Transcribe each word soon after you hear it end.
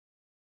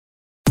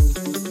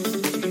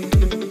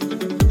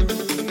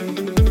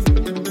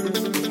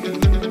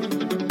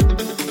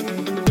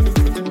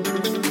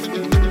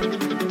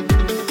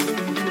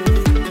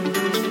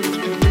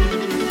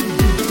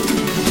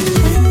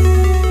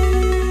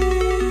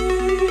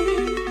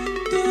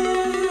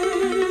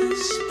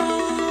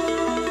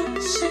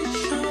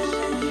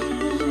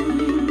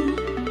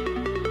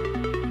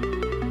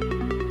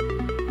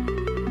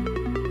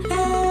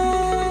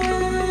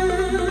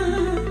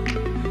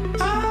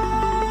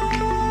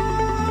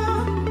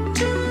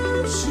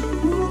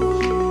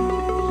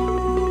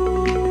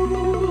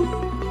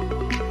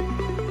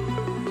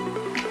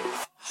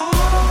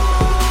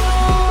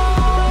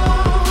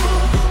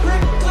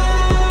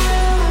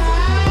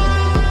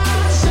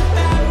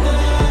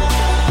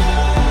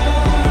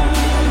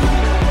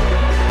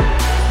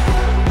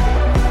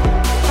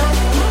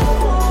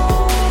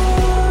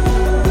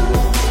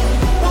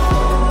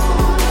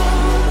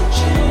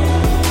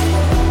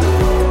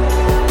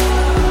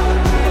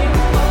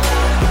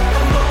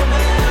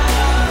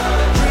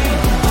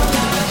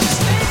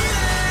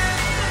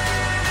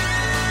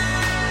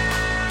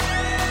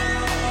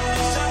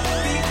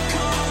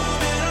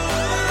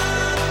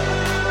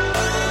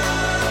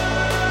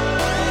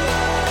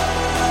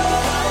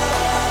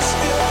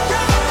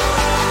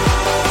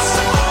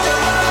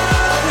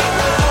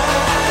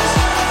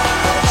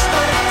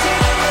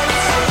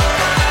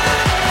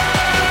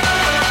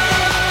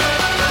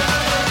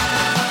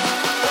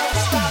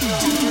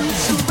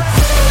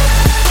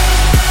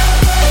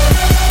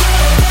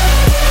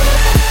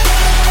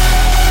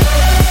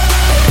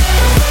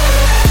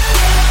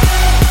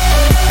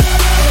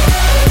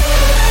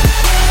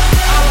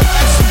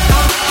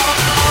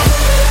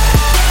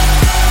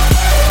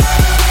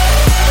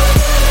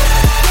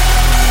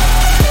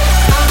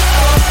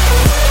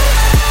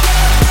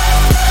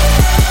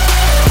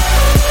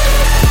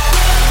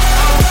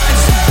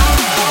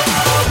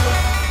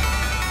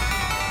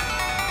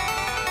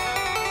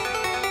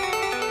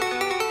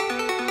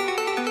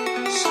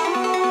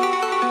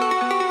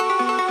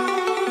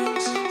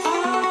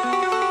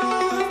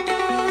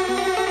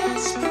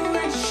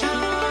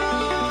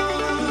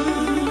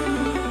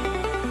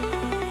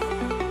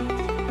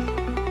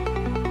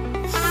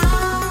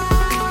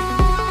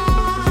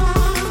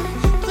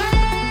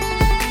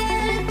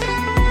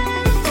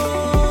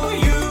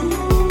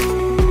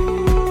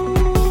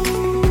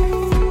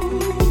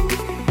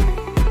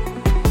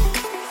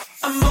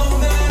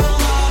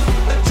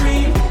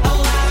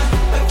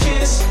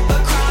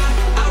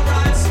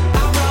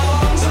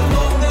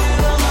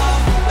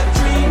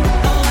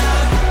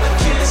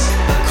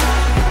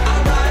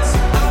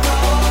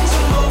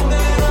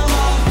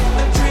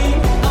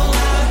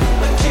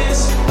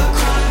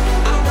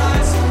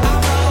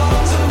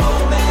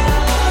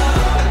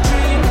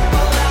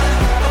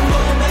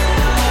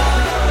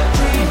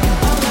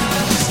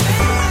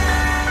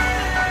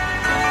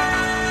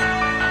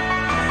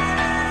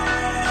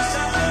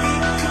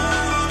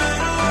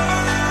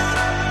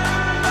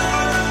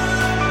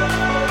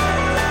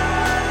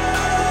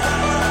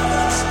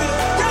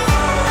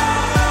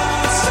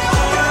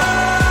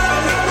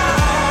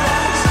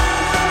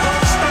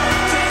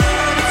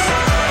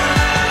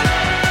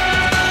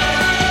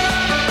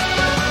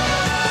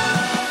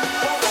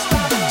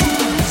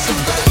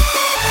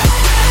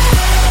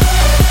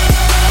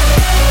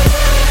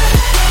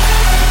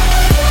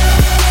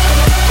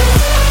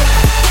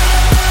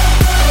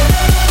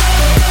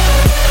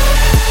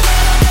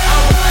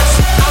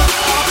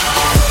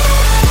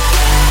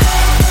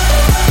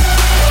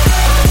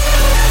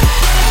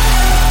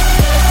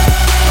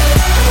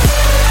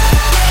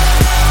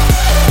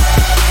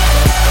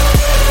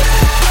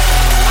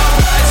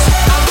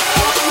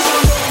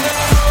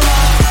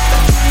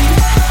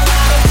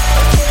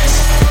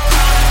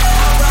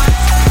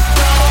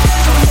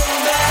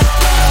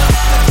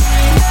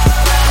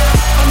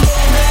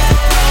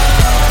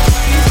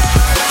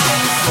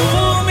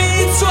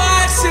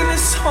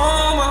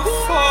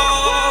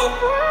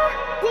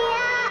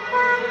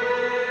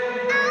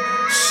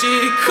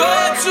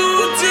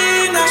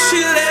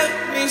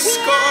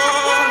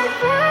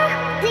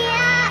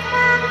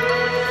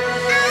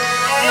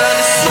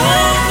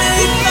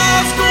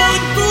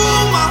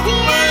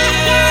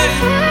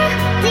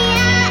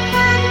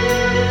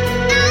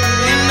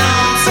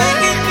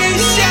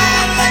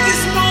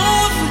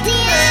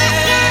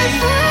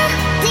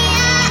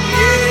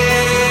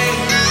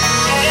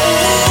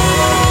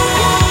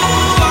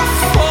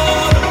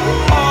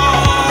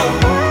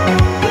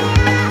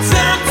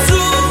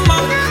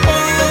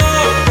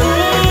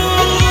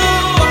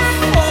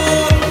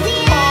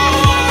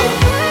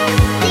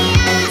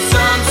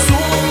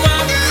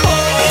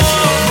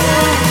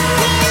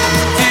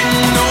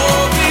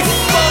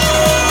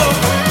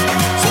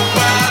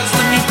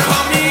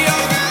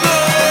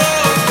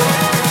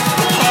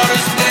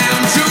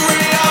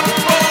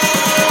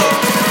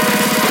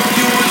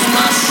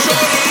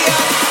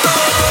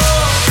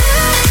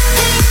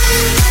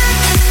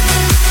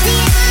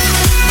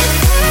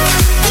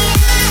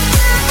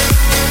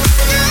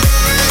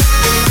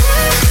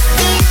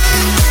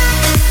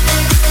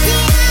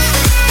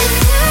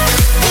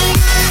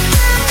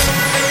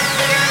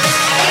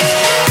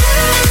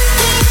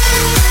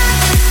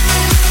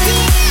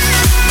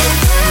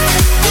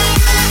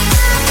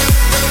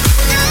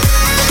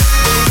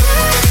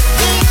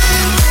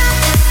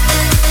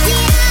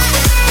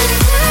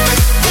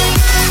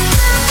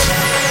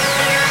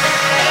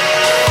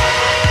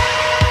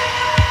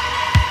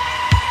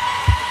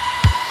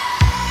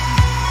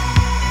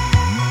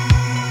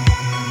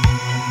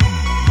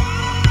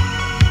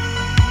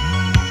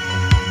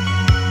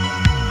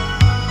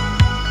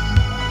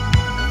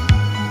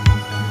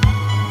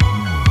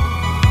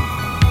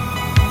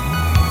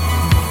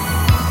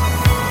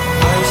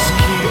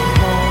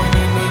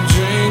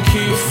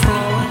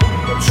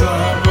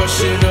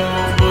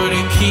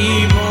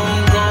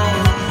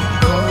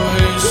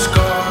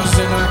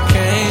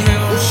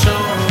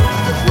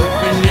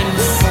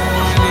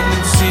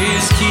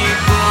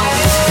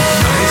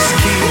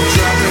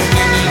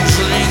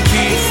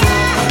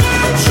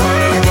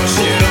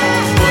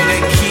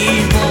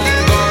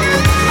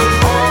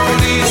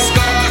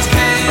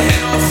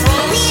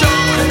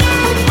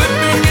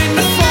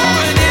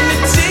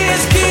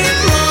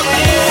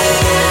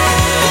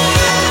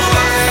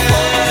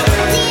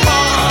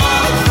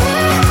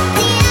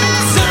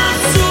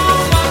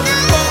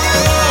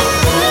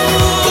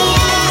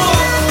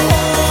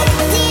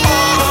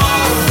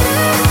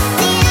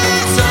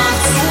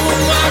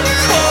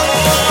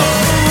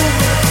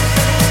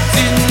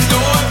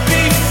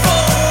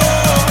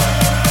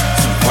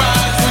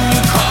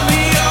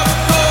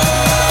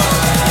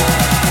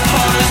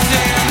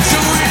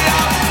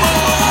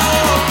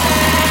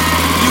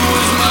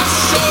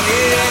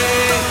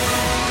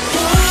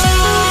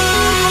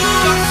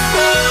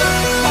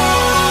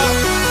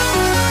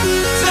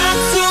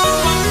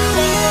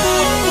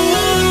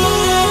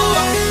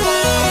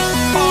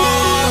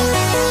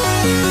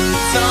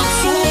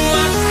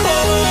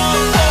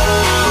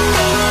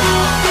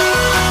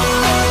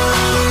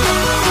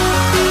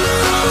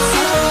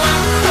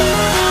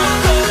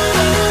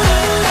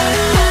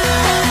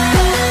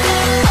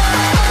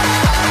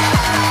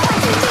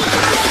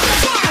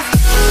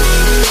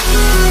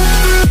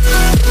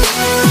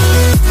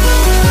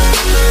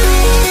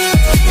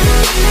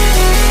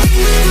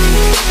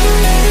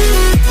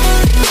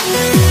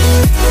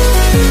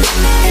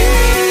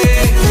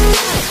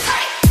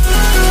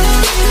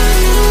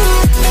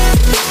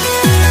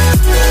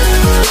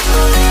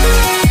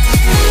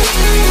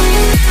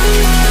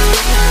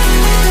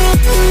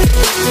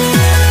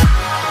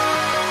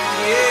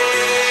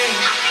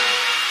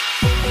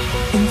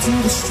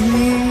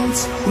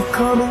streets, we're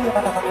coming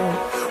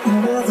out. We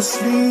never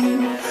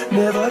sleep,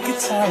 never get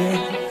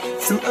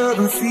tired. Through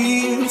urban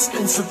fields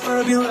and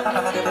suburban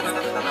life.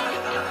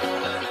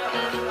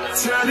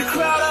 Turn the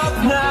crowd up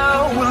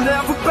now, we'll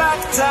never back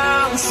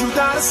down. Shoot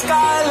down the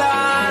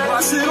skyline,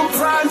 watch it on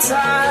prime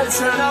time.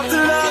 Turn up the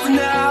love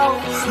now,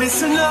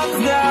 listen up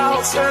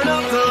now. Turn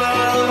up the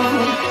love.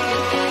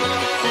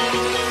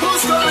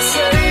 Who's gonna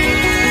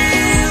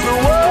save the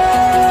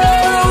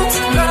world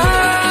tonight?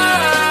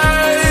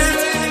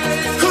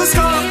 Who's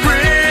gonna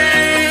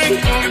bring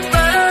it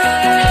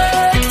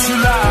back to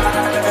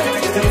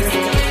life?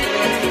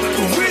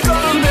 We're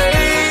gonna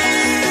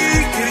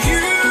make it,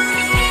 you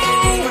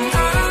and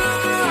I.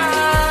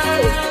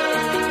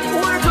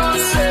 We're gonna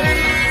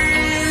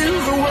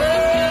save the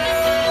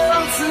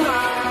world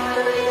tonight.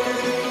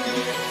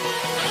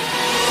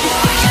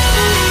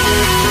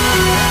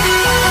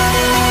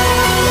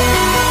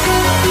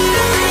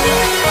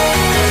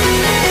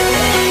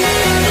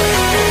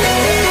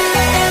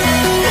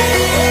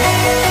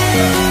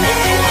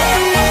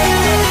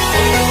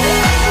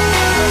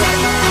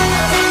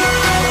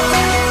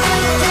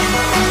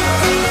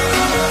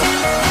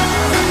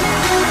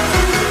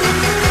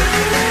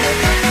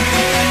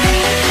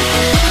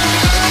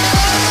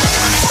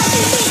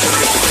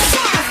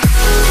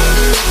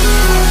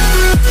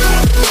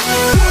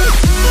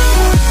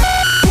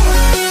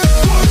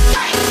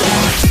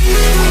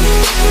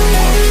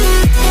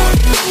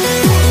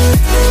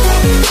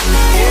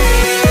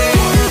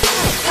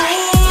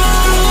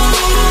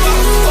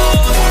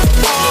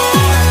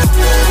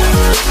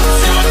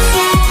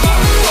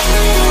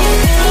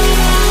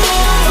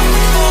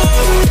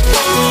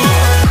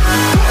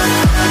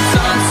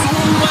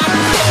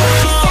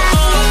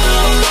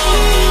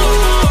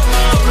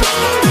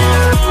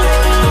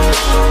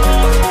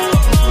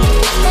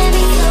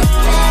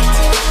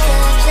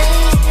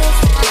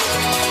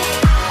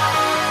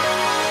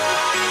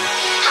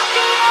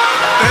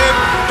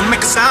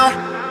 Sound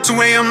 2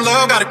 a.m.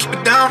 love, gotta keep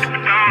it down.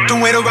 Don't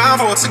wait around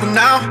for a signal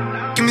now.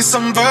 Give me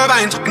some verb,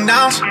 I ain't talking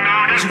nouns.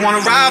 You wanna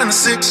ride in the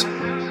 6,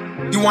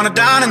 you wanna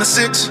dine in the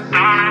 6.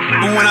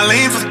 But when I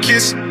lean for the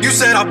kiss, you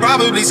said I'll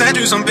probably send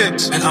you some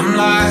pics. And I'm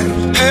like,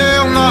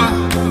 hell nah,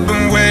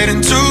 been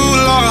waiting too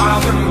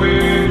long.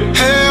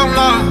 Hell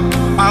nah,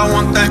 I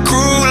want that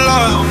cruel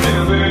love.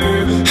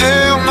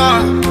 Hell nah,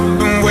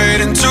 been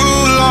waiting too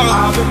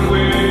long.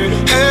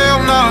 Hell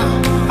nah,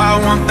 I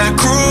want that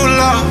cruel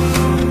love.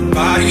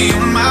 Body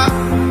of mine,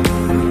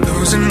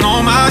 losing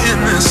all my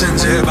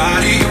innocence, yeah.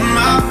 Body of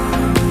mine,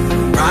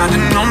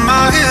 grinding on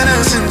my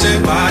innocence,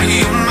 yeah.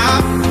 Body of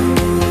mine,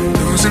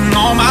 losing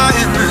all my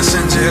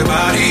innocence, yeah.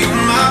 Body of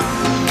mine,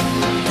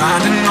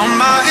 grinding on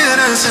my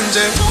innocence,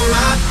 yeah. No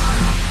my,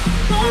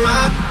 no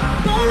my,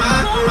 no my,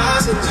 no my,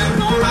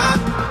 no my,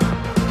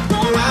 no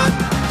my,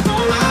 no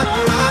my, no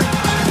my.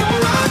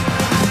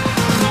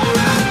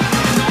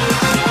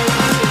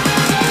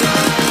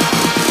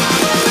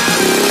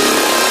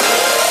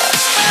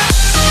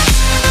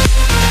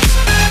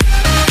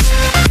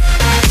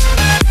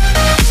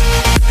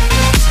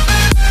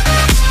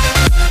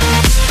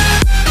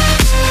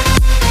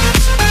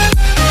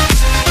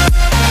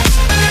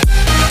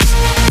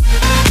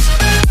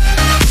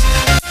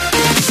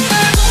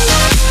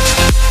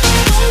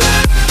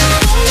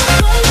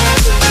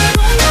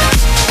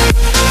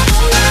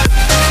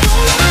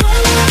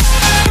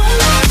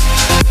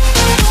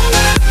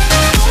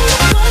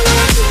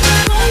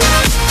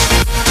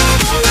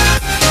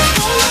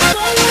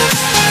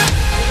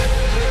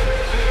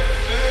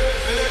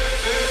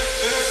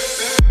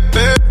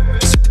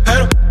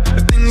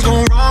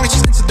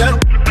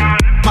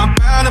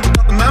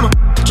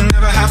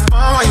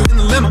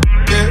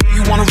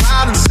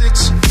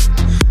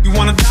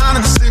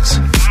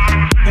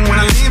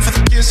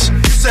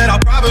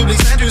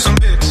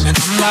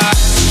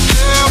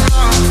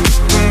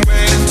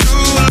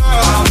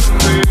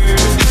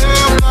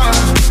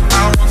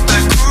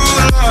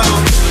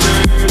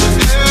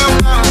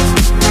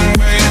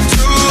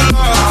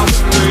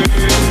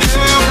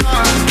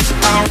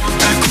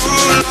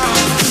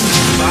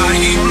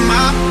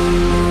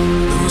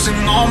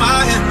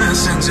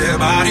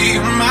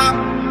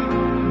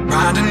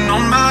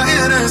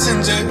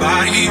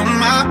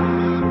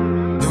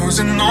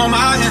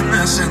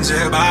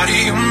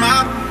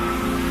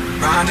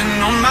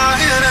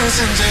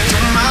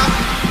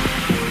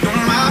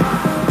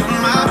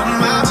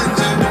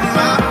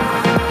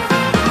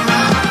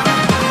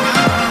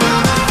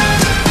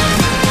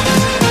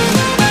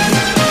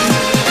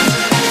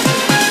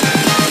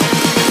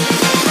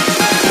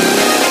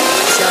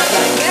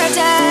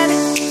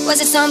 Was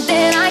it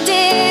something I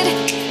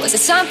did? Was it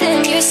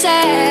something you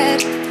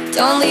said?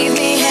 Don't leave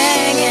me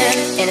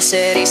hanging in a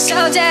city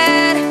so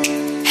dead,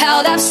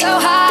 held up so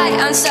high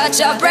on such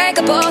a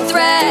breakable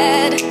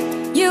thread.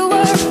 You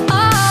were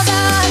all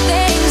the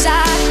things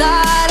I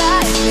thought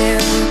I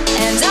knew,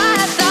 and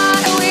I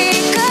thought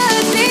we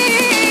could be.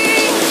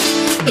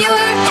 You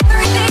were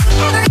everything,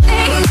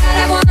 everything that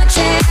I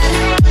wanted.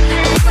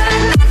 We were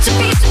meant to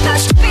be,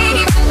 supposed to be,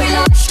 but we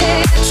lost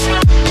it.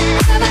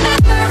 Have a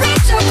memory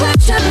so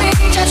close to me.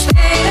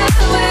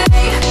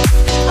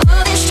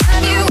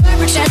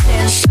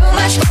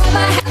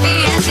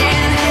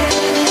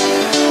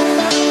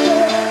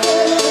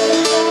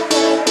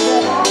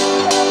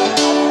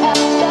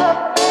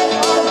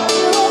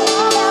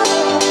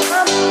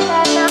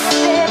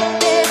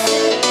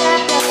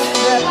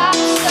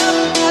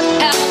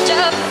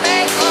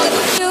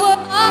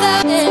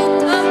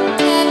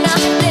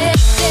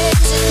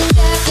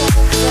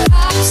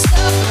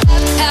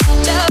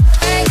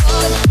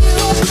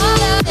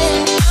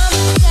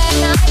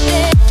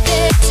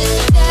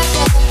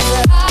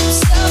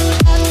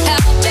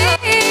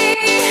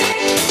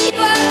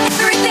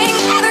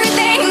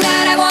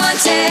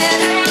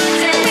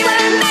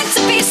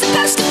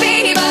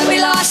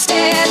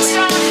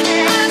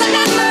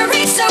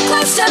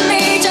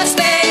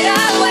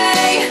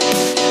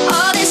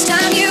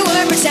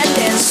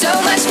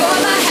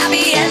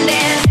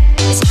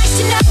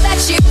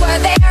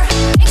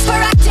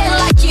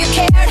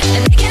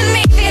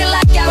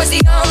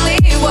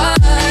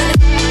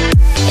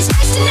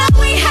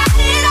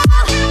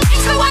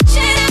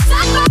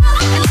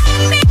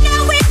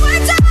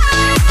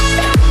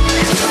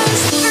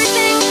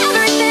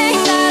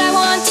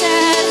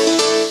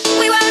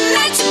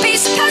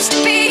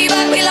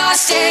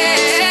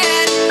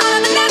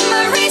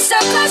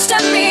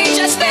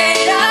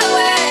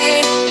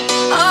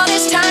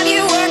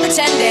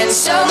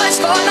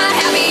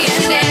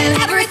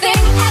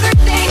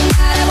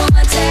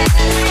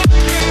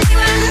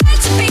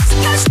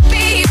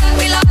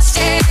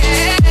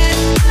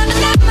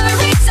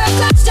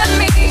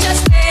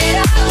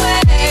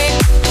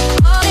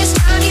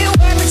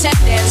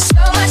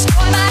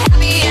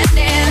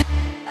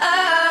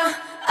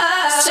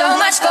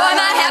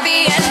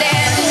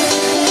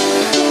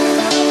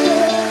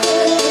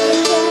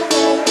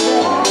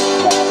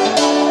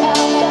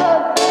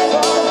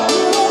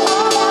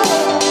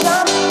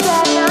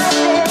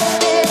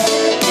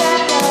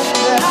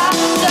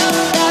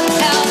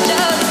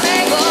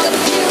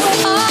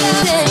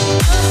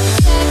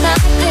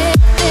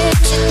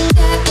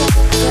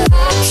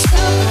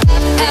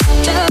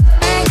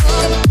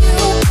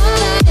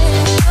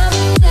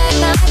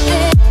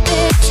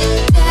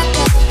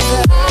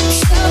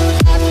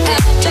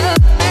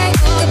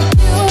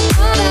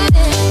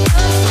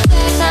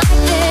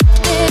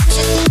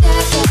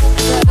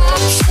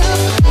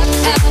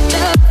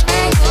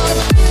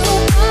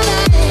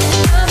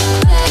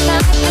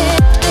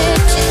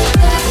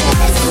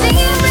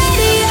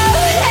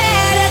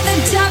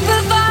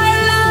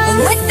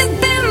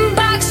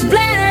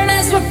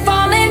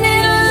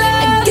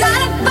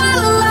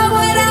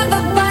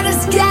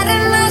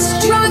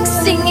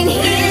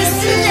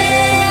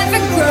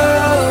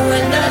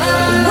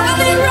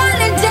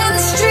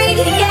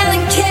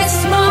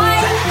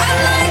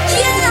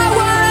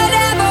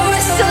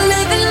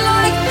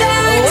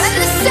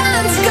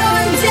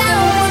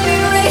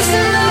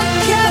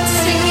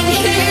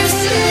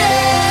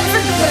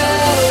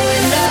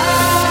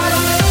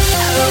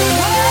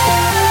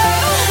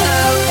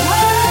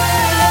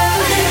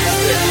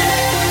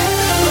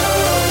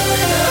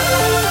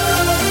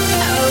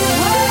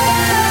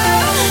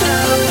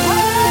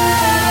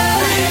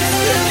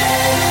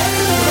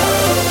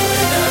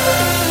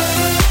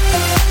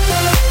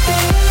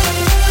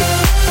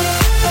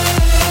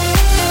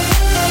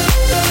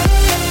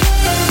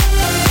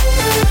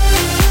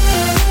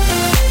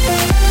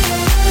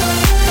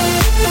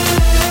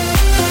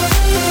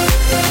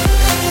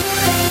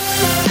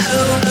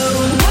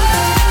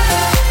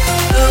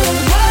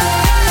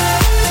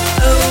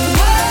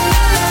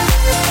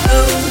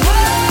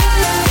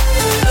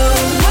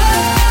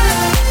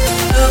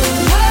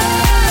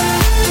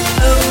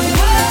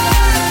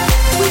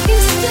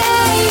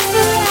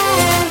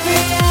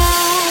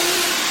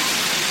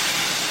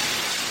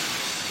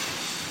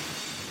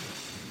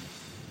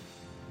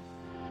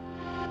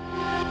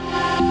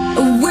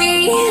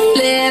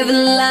 live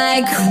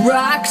like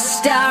rock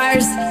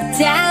stars,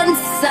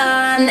 dance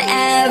on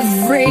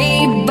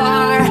every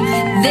bar.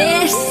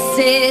 This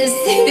is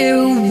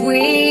who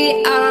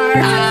we are.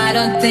 I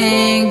don't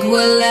think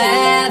we'll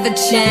ever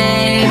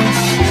change.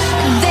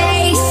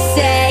 They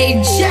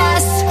say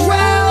just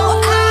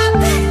grow up,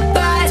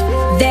 but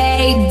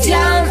they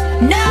don't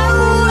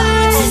know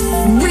us.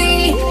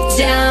 We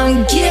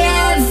don't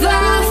give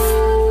a f,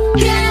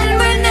 and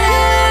we're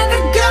never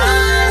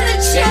gonna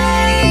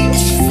change.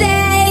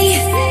 Say,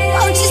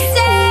 won't you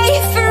stay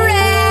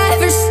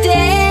forever,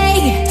 stay.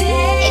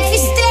 If you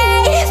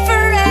stay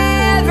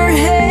forever,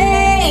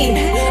 hey,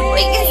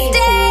 we can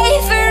stay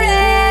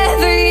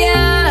forever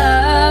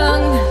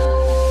young.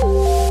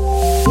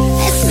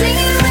 And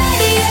singing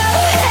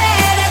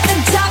Radiohead at the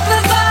top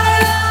of our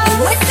lungs,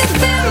 with the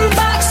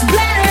boombox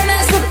blaring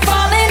as we're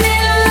falling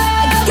in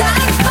love.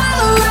 Gotta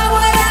follow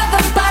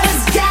whatever, but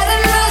it's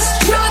gotten us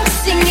drunk,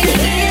 singing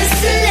here's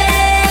to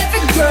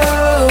never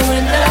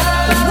growing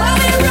up. While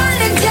we're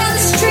running down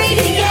the street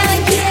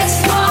yelling kiss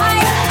my,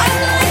 I'm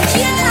like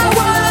yeah,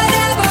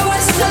 whatever,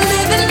 we're still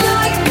living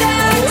like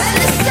that. When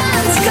the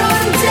sun's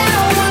going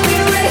down, we'll be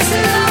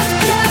raising our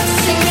cups,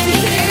 singing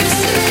here's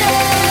to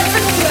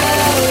never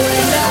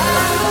growing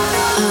up.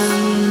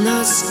 I'm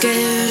not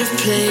scared of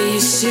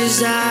places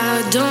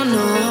I don't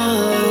know.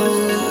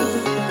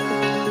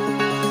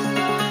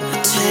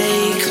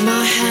 Take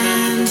my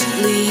hand,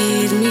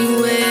 lead me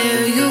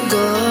where you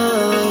go.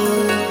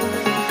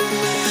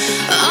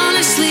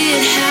 Honestly,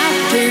 it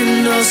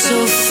happened all so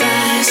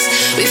fast.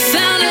 We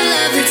found a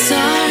love that's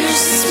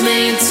ours, it's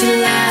made to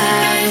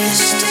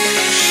last.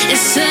 And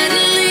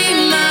suddenly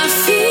my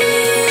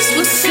fears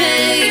would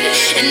fade,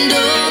 and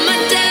all my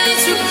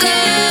doubts were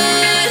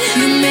gone.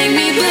 You make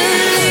me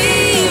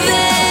believe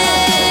it.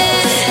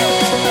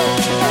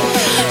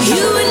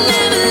 You would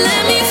never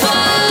let me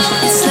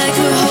fall. It's like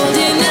we're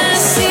holding a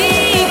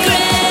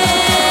secret.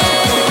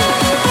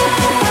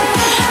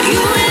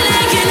 You and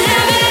I can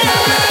have it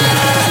all.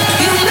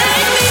 You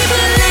make me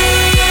believe.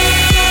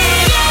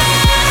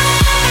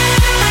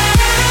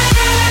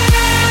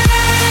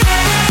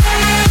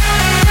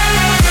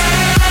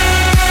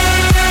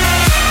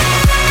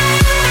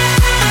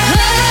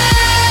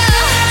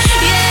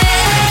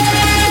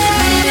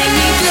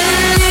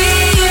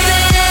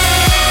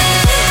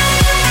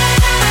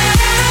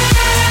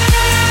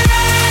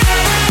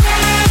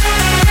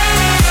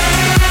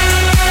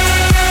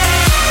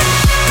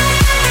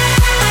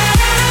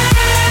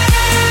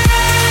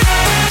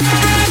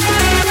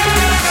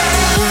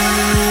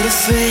 Not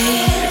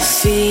afraid of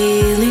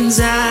feelings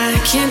I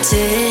can't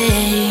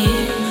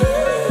tame.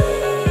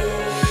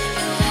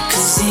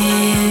 'Cause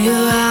in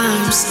your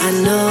arms I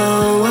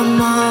know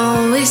I'm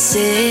always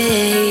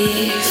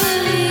safe.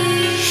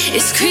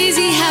 It's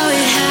crazy how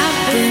it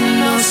happened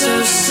all so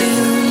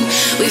soon.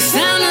 We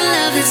found a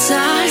love that's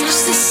ours,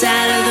 the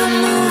side of the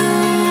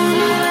moon.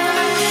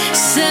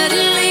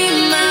 Suddenly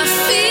my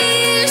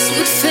fears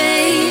would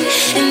fade,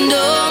 and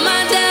all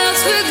my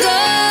doubts were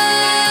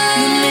gone.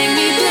 You make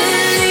me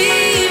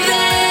believe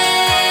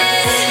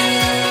that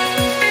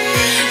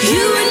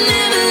you would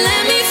never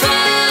let me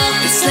fall.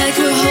 It's like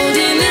we're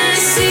holding a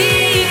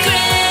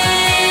secret.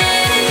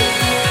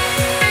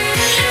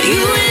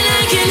 You and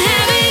I can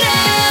have it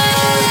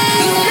all.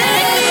 You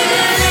make me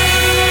believe.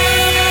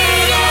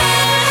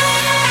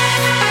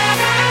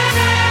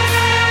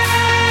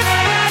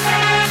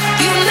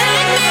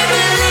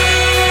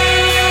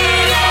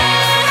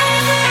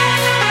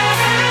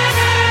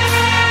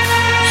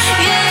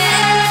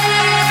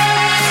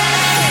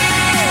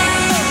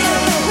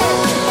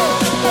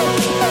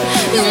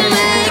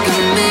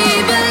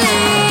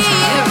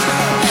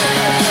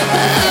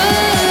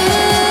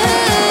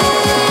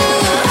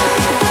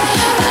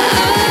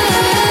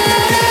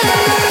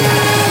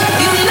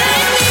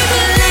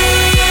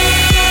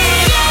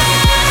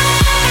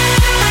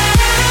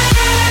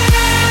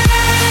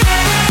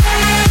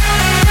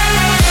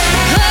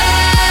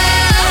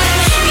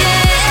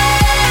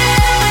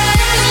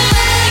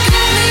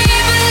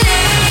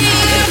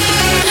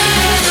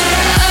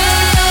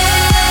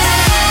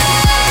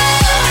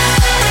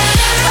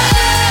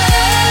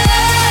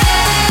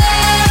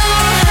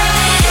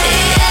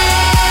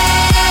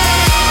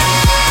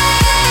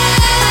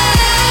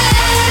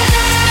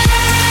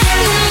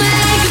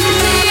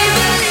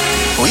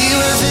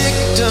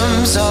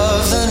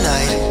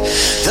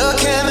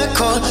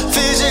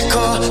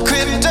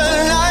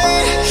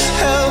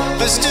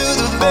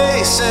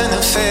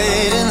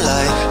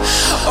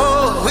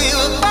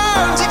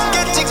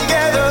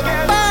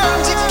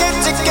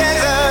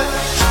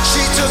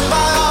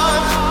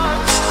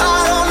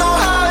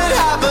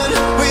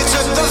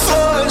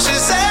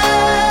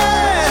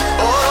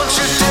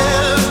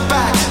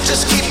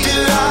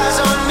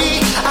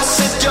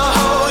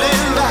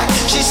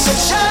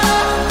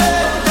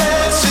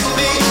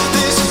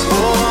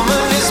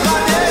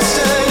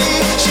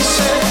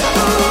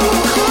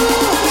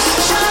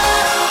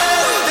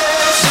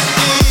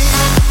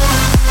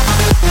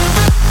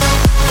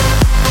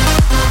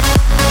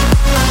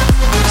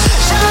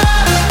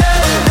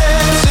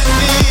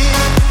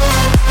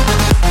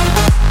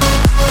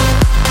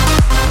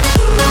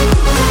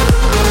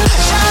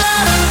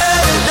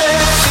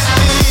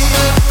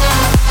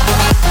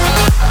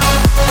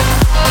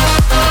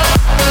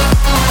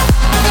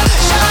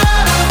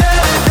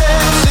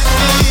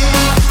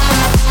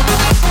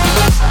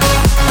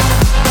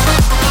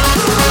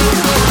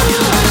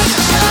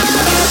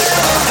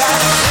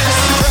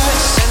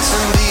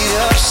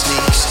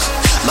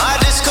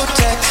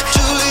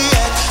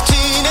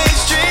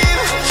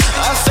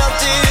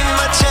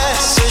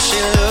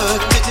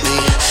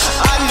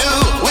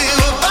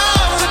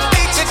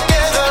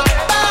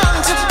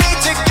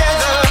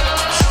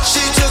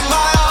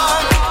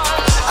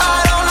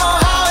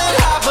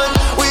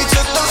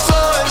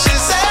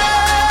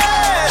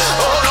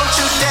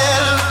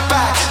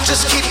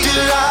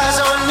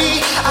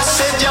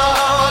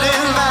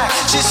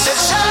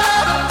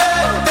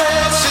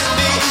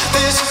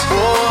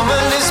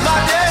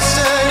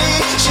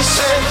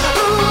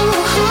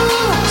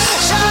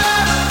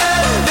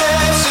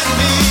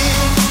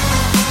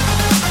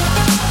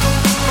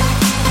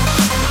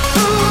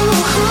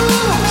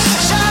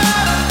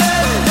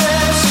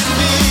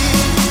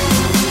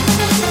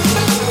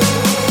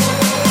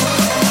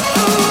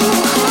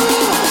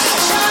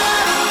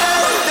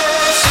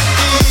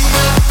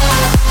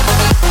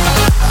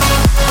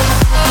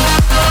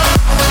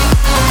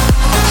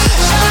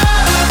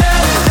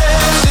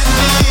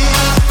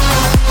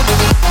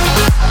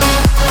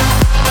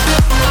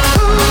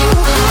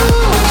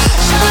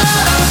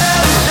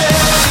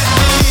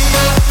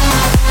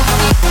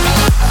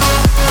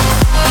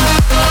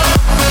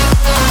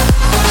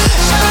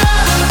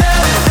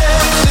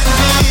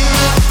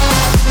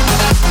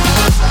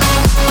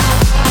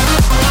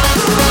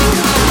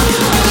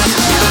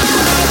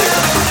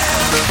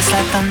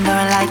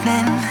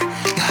 lightning.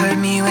 You heard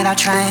me without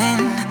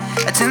trying.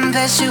 A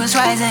tempestuous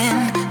rising.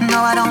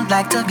 No, I don't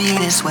like to be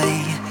this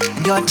way.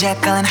 And you're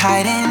Jekyll and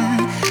hiding.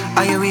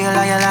 Are you real,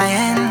 are you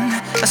lying?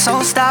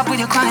 So stop with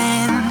your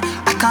crying.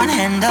 I can't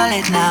handle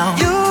it now.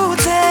 You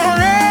tell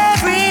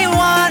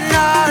everyone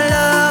our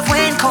love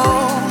went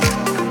cold.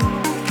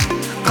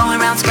 Going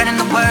around spreading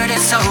the word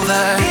it's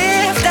over.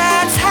 If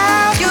that's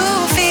how you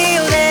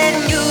feel,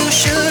 then you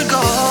should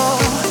go.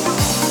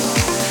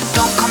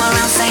 Don't come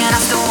around saying I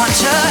still want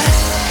you.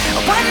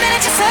 1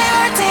 minute you say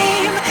you're a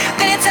team,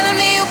 then you're telling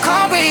me you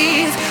can't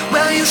breathe.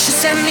 Well, you should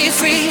set me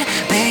free,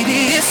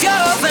 baby, if you're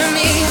over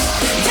me.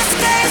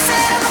 Yesterday you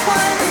said I'm the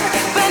one,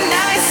 but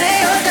now you say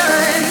you're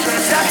done.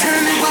 Stop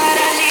telling me what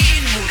I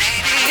need,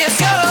 baby, if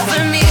you're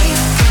over me.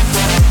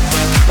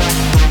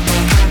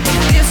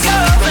 If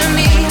you're over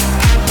me,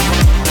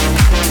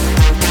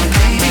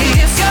 baby,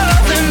 if you're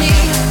over me.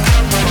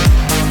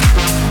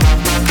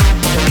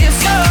 If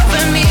you're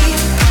over me,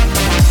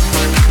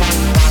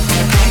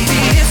 baby,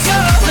 if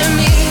you're over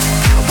me.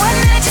 1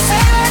 minute you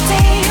say you're a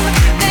team,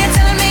 then you're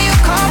telling me you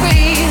can't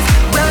breathe.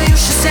 Well, you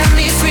should set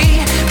me free,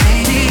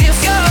 baby, if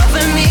you're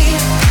over me.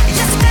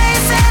 Yesterday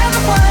you said I'm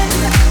the one,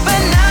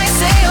 but now you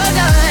say you're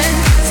done.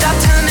 Stop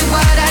telling me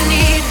what I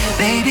need,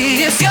 baby,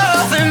 if you're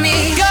over me.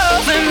 You're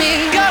over me,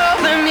 you're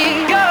over me,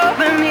 you're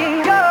over me,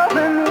 you're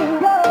over me,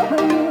 you're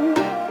over me.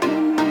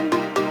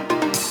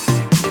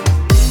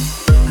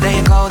 There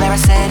you go, there I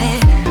said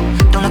it.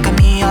 Don't look at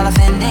me all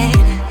offended.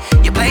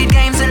 You played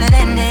games till it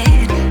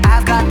ended.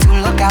 I've got to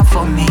look out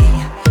for me.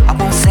 I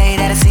won't say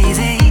that it's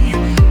easy.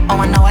 Oh,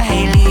 I know I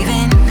hate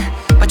leaving,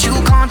 but you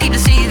can't keep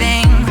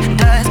deceiving.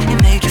 Does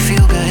it make you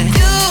feel good?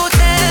 You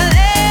tell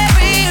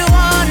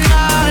everyone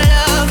our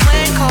love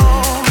went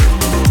cold.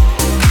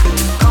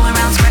 Going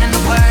around spreading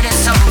the word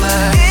it's over.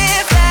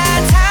 If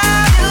that's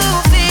how you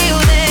feel,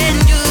 then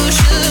you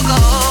should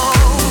go.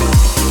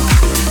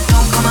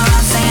 Don't come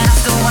around saying I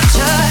still want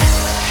you.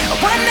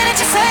 1 minute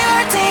you say you're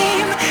a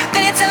team,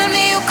 then you're telling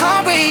me you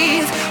can't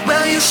breathe.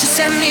 Well, you should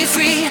set me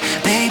free,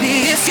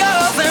 baby, if you're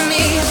over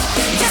me.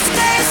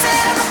 Yesterday you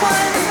said I'm the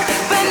one,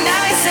 but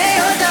now you say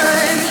you're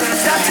done.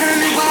 Stop telling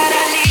me what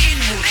I need,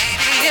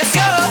 baby, if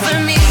you're over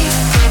me.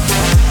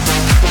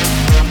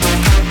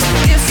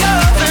 If you're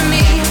over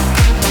me,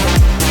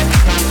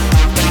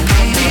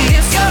 baby,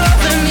 if you're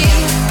over me.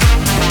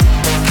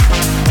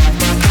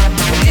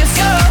 If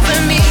you're over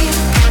me,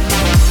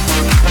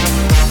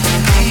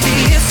 baby,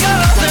 if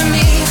you're over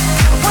me.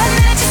 1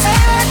 minute you say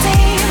you're a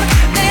team,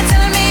 then you're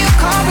telling me you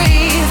can't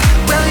breathe.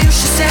 Well, you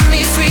should set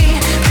me free,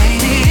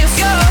 baby, if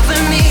you're over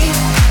me.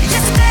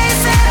 Yesterday you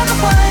said I'm the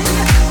one,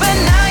 but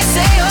now you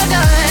say you're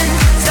done.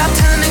 Stop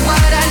telling me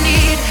what I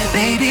need,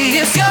 baby,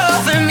 if you're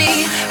over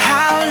me.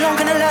 How long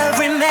can the love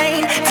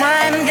remain?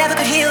 Time never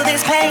could heal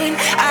this pain.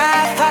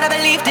 I thought I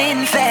believed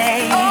in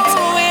fate.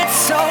 Oh, it's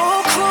so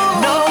cruel.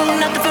 No,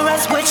 nothing for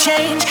us would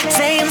change.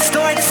 Same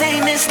story, the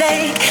same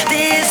mistake.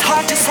 This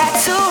heart just had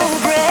to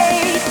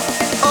break.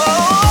 Oh,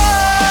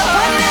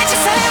 1 minute you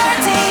say you're a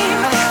team,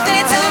 then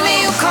you're telling me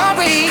you can't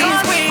breathe.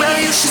 Well,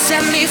 you should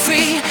set me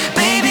free,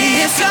 baby,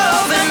 if you're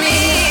over me.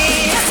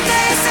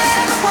 Yesterday you said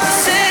I'm the one,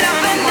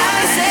 but now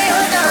you say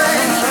you're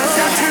done.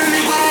 Stop telling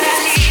me what I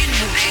need,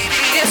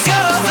 baby, if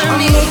you're over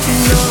me.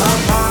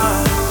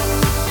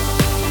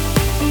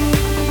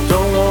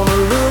 Don't wanna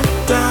look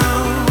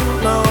down,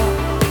 no.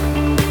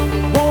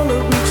 Wanna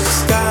reach the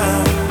sky.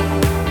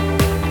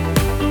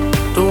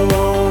 Don't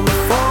wanna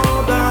fall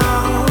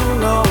down,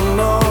 no,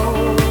 no.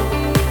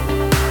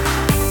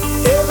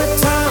 Every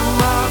time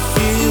I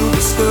feel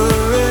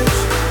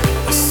discouraged,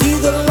 I see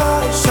the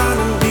light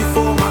shining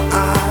before my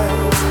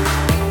eyes.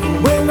 And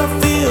when I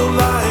feel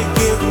like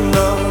giving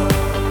up,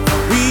 I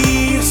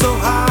reach so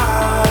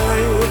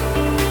high,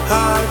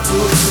 high to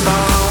the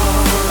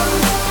stars,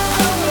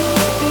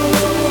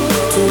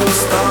 to the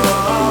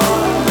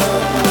stars,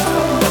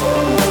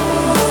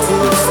 to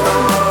the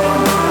stars.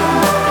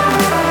 I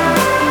reach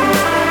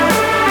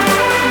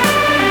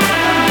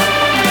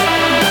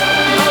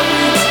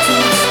to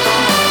the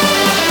stars.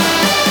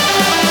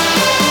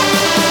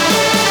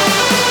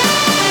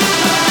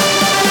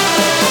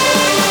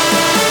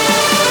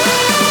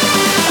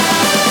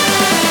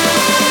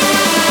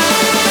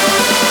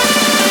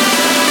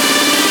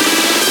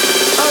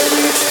 I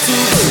reach to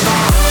the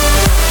stars.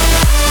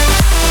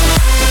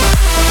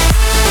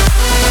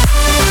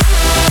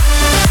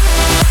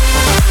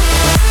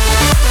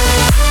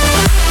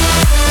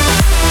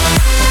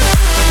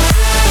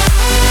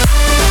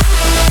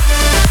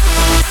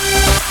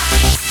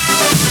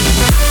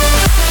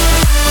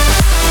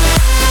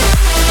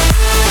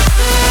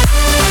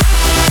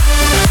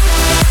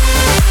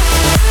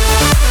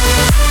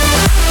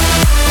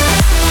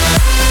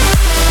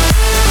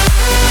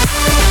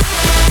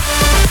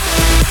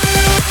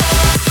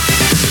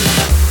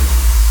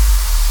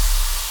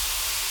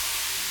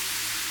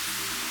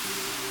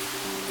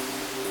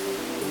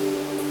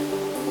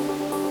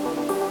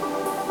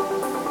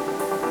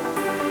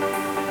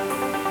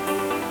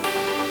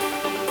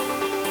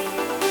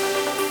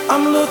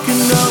 I'm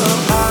looking up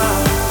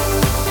high.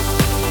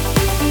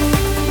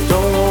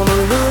 Don't wanna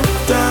look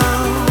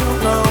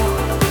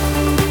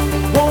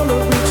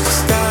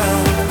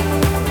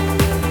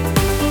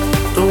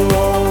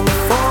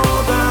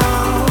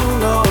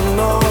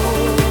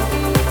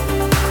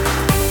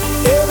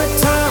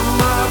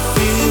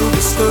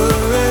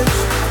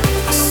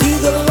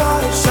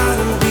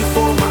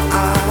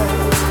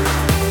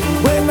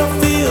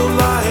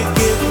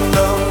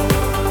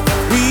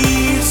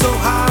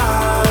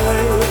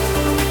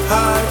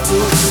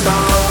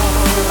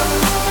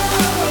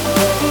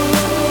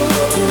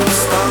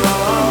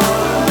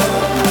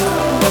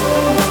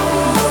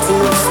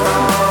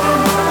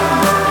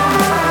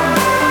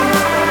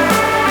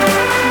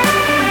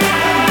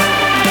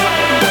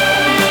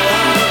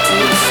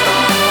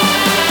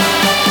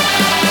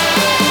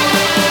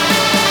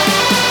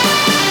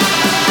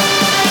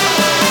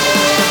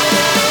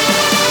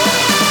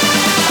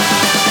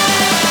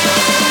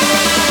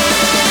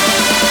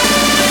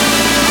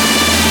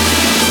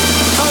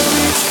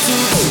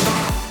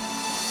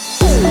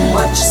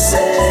what you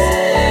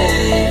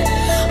say.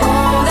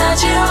 Oh,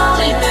 that you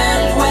only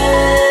meant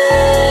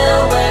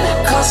well,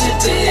 well, 'cause you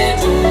did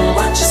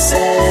what you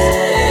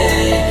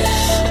say.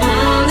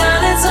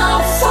 That it's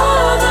all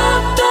for the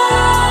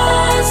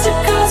best,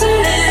 because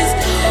it is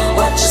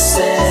what you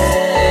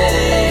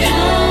say.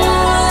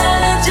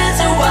 That it's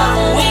just what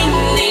we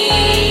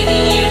need,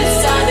 and you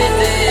decided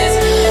this,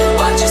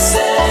 what you say.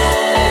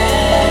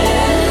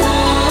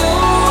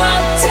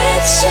 What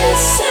did you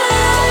say?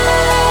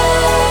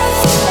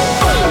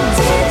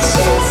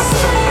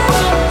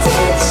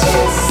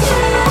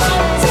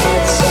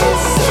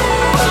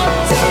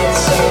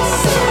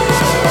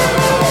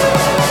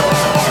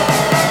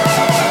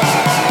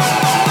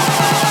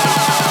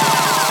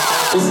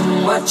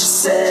 What you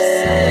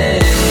say?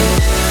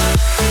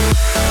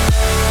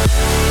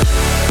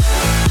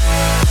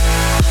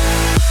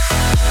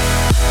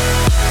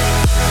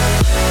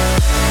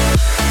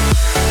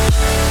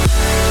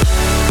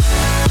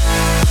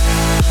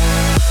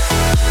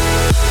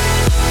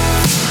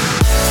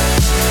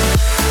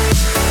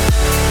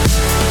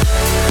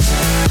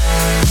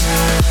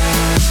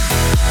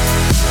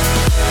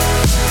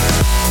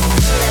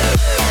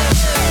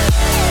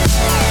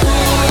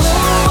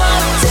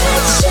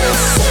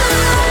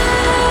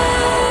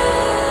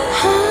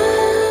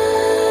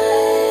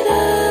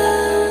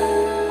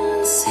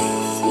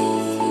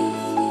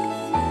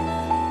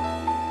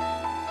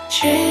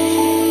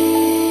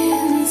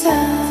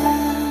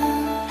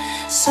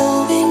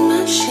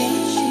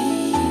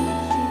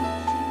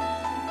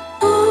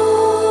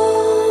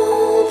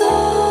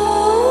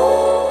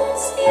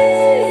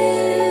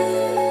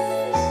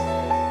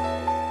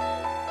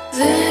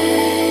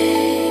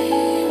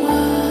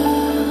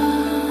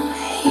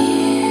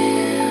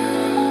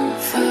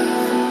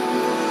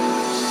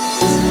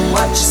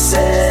 What you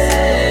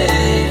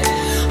say?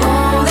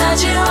 Oh, that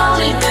you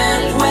only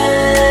meant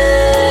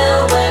well,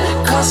 well,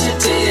 'cause you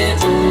did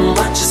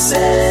what you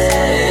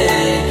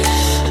say.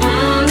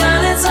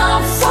 That it's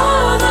all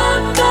for the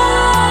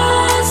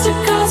best,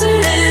 because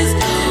it is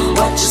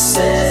what you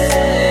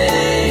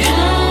say.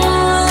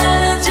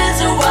 That it's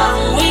just what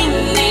we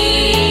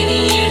need,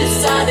 and you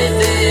decided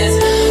this,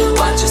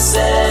 what you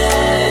say.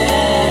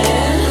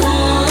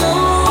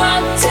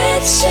 What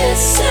did you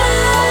say?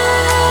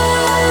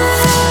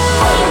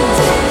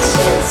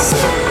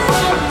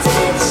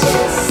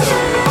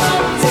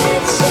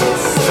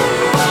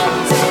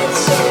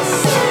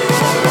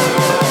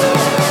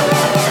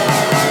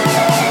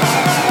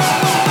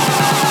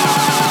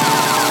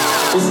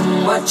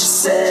 What you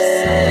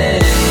say?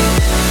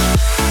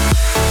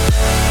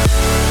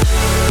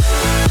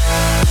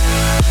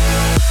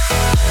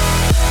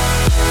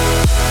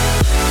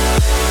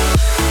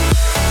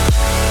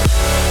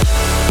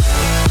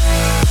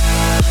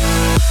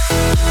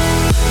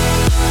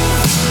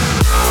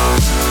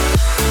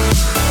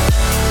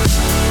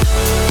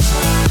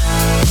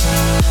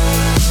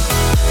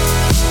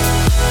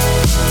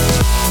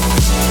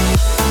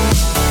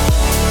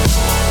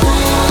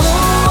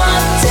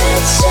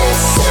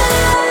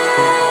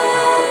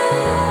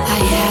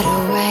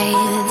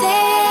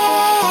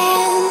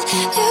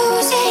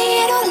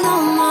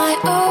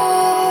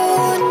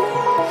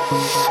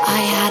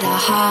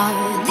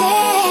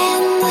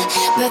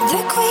 But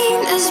the queen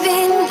has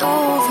been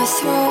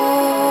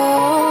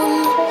overthrown,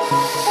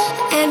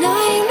 and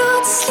I'm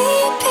not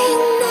sleeping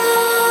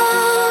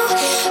now.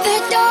 The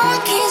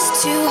dark is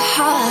too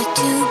hard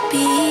to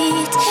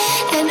beat,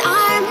 and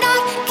I'm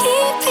not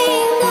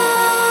keeping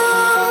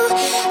now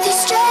the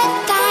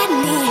strength I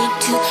need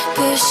to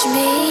push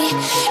me.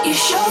 You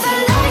show the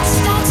lights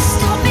that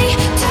stop me,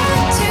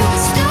 turn to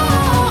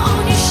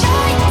stone. You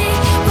shine it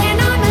when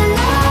I'm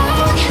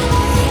alone,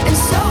 and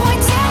so I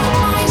tell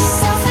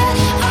myself that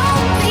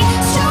I'll be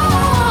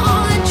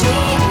strong and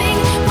dreaming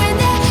when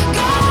they're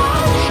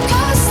gone,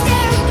 'cause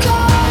they're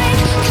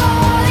calling,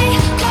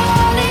 calling,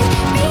 calling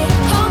me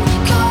home,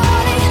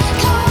 calling,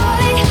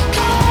 calling,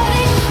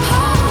 calling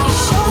home. You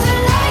show the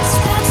lights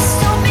that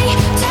stop me,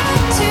 turn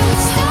to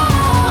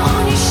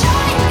stone. You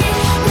shine it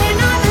when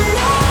I'm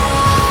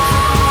alone.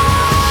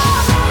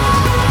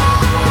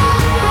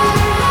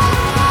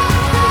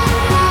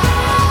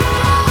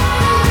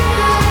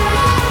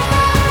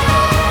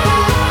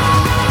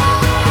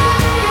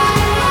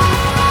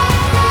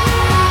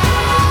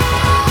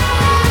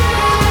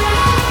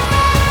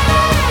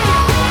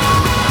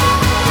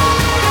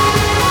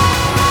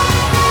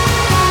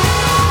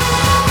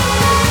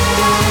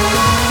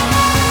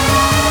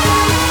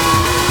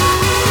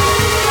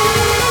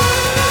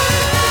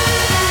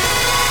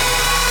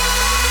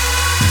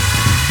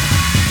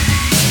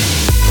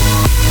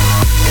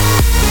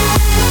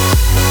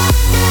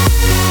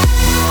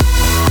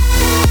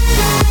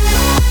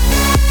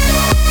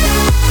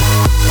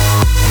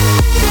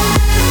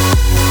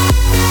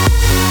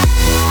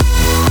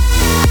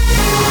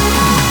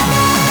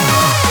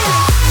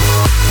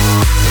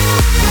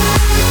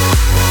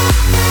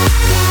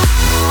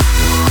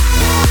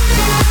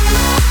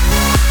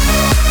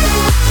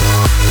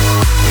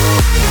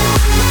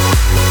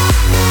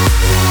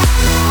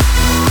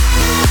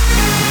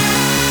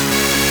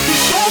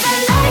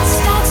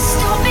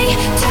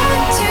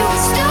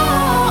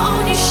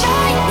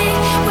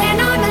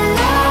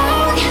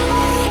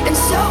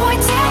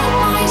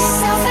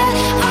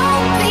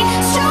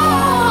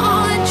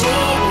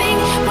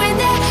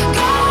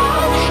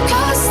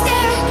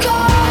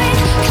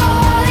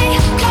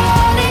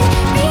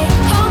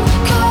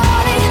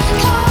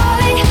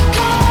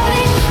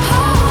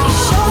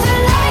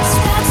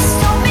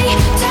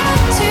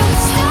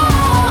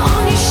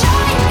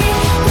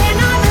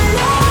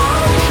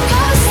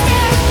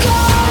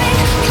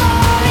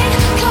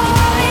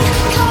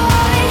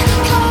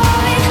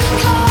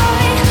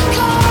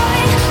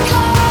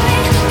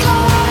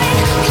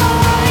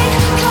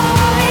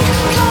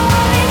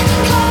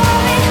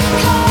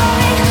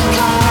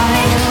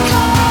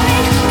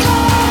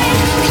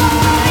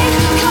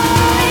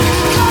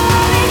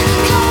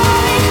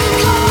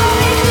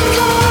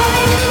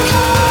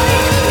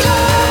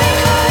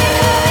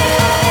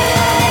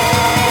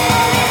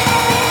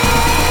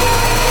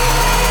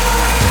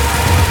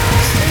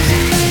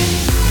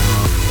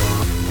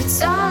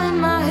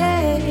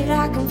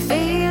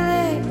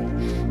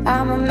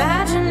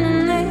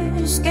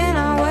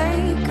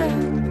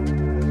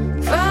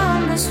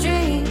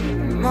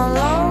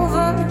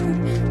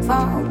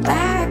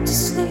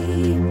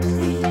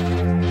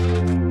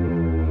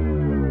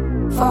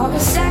 For a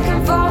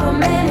second, for a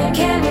minute,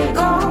 can we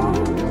go?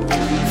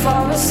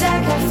 For a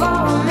second, for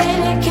a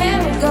minute, can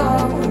we go?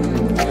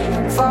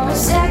 For a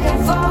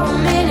second, for a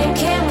minute,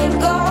 can we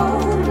go?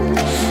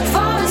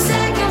 For a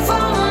second, for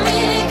a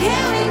minute,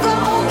 can we go?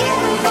 Can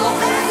we go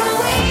back when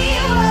we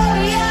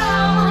were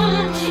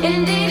young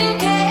and didn't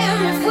care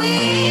if we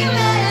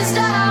messed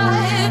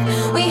up?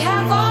 We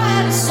have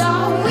forever, so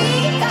we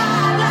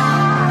got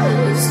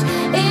lost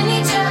in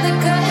each other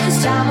 'cause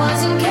time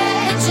wasn't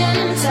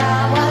catching,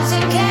 time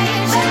wasn't catching.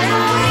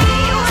 We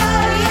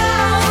were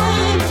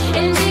young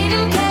and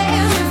didn't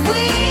care if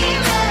we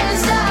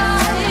messed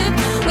up.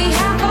 We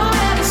have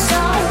forever, so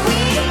we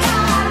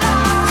got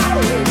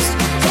lost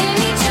in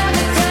each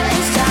other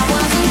 'cause time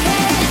wasn't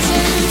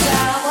catching,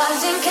 time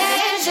wasn't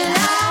catching.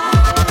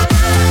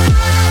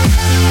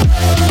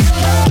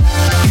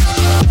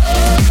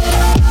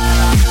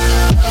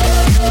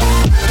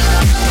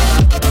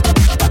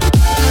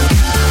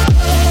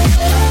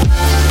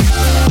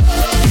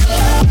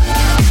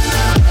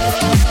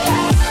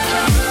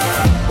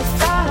 We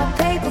thought our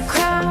paper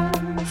crowns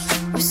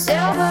were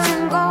silver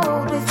and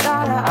gold. We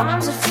thought our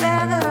arms were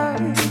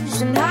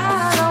feathers and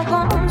hollow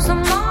bones. The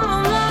more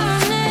I'm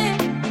learning,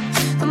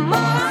 the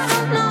more I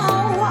don't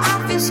know. I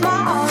feel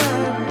smaller.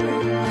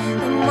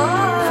 The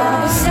more. For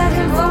a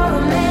second, for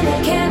a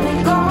minute, can we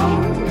go?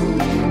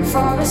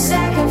 For a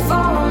second,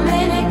 for a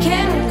minute,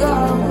 can we go?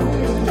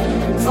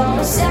 For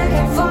a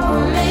second, for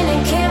a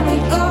minute, can we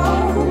go?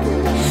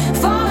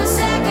 For a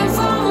second,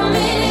 for a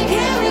minute,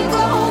 can we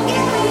go?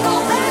 Can we go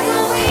back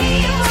when we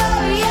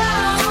were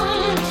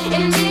young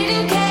and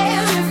didn't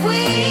care if we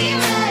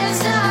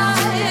messed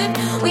up?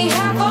 We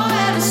have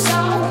forever, so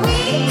we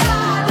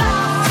got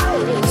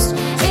lost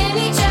in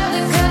each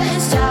other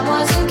 'cause time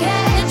wasn't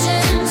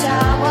catching,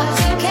 time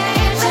wasn't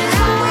catching.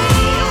 We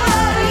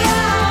were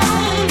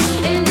young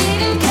and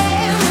didn't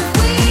care if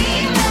we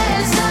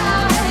messed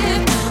up.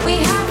 We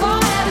have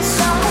forever,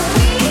 so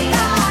we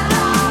got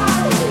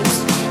lost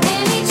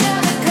in each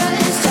other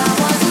 'cause time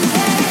wasn't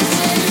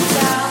catching,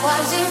 time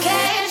wasn't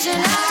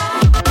catching. Back when we were young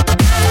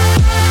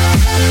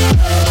and didn't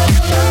care if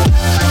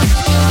we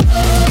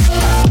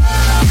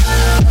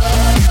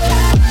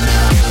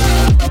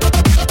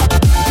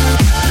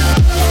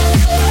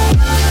messed up.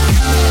 We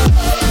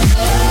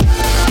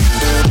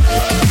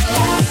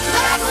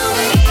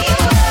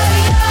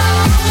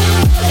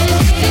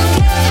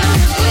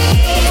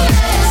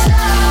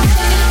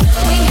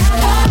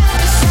had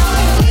forever, so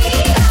we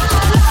got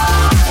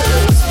lost in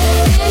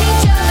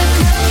each other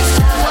 'cause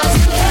time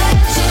wasn't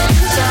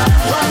catching, time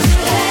wasn't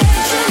catching.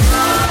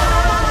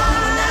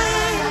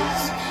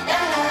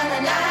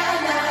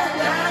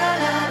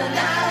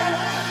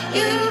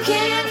 You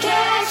can't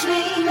catch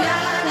me.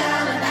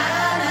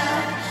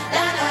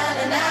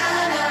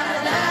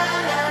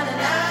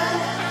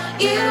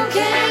 You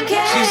can't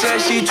catch me. She said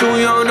she too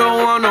young, don't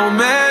want no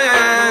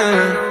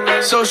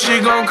man. So she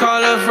gon'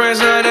 call her friends,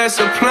 now that's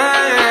a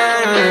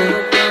plan.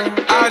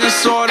 I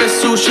just ordered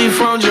sushi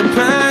from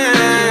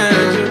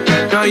Japan.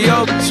 Now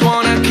yo, just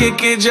wanna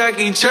kick it,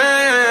 Jackie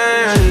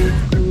Chan.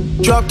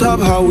 Drop top,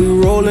 how we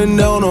rollin'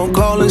 down on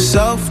callin'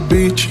 South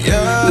Beach.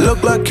 Yeah.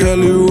 Look like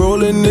Kelly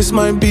rollin', this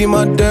might be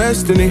my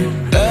destiny.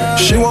 Yeah.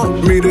 She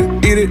want me to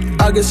eat it,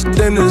 I guess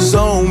dinner's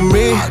on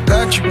me. I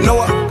got you, know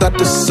I got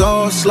the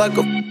sauce like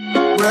a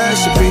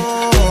recipe.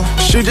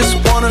 She just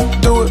wanna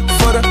do it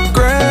for the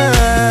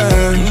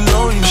grand.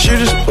 She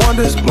just want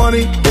this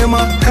money in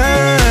my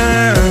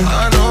hand.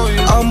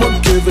 I'ma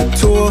give it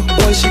to her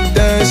when she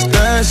dance,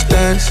 dance,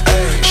 dance.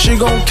 She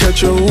gon'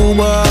 catch a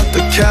Uber out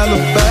the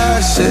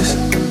Calabasas.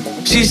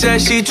 She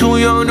said she too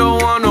young,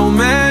 don't want no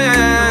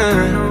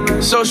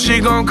man. So she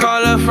gon'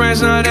 call her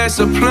friends, now that's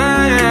a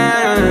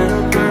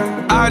plan.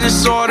 I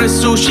just ordered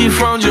sushi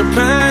from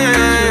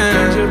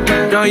Japan.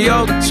 Now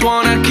yo, just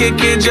wanna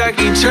kick it,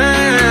 Jackie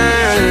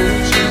Chan.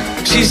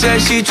 She said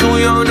she too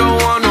young,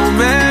 don't want no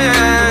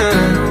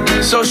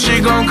man. So she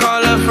gon'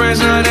 call her friends,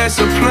 now that's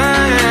a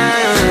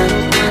plan.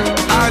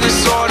 I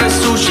just ordered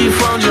sushi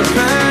from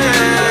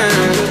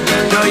Japan.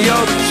 Now yo,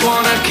 just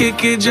wanna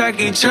kick it,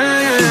 Jackie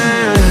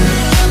Chan.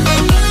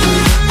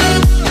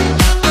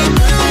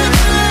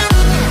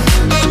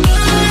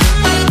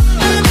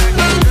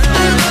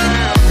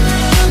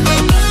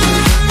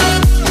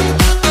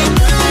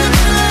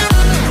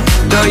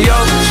 Yo,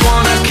 just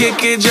wanna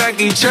kick it,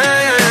 Jackie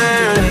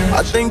Chan.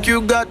 I think you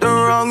got the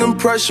wrong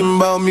impression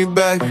about me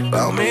back.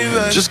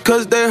 Just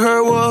cause they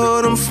heard what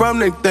hood I'm from,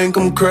 they think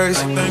I'm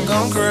crazy.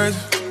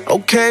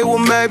 Okay, well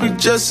maybe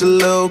just a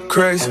little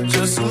crazy.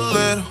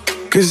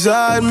 Cause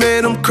I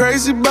admit I'm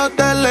crazy about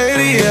that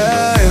lady,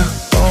 yeah.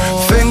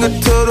 Finger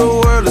to the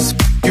world, let's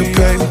you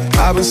pay me.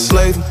 I've been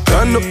slaving,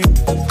 done the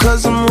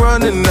cause I'm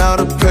running out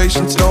of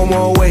patience. No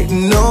more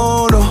waiting,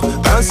 no, no.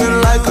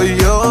 Bouncing like a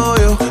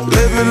yo-yo.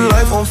 Living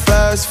life on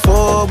fast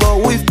forward, but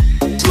we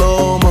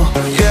slow-mo,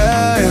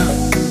 yeah.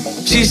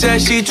 She said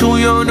she too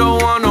young,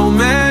 don't want no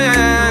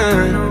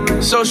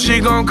man. So she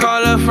gon'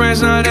 call her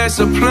friends, now that's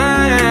a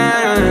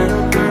plan.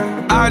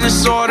 I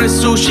just ordered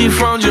sushi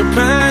from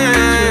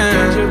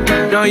Japan.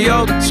 Now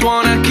yo, just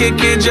wanna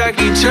kick it,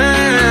 Jackie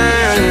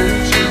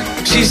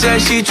Chan. She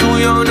said she too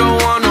young,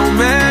 don't want no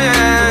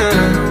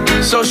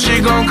man. So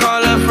she gon'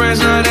 call her friends,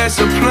 now that's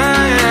a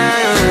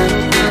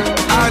plan.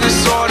 I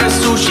just ordered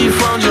sushi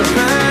from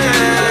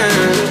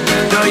Japan.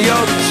 Now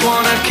yo, just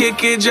wanna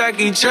kick it,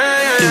 Jackie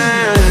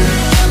Chan.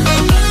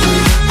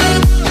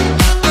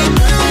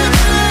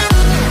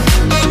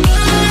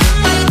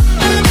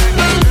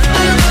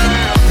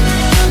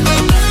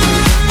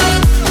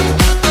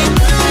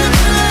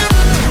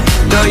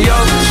 Yo,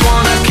 just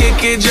wanna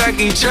kick it,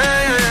 Jackie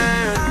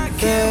Chan.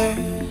 There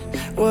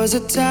was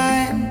a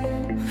time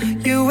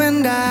you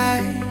and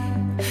I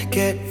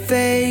get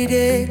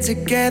faded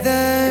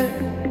together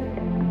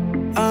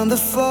on the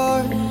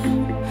floor,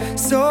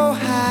 so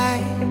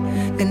high,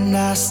 and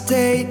I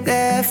stayed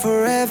there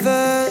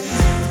forever.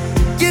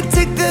 You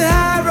took the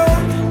high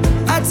road,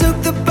 I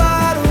took the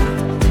bottle,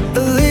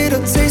 a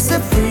little taste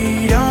of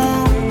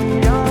freedom.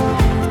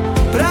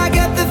 But I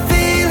got the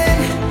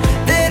feeling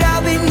that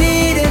I'll be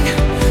needing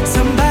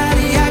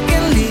somebody I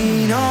can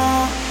lean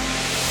on.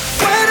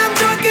 When I'm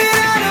drunk and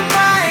out of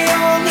my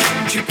own,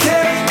 you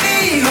carry me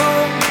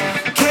home,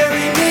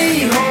 carry me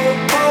home.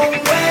 Oh,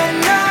 when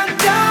I'm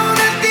down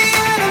at the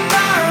end of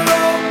my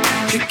road,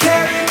 you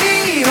carry me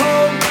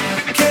home,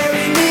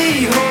 carry me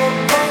home.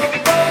 Oh,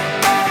 oh,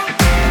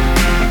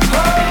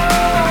 oh,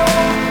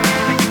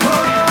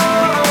 oh, oh,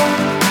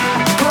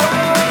 oh.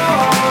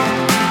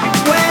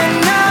 When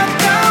I'm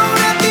down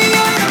at the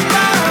end of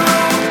my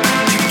road,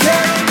 you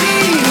carry me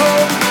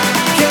home,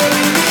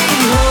 carry me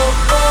home.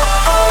 Oh,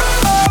 oh,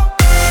 oh.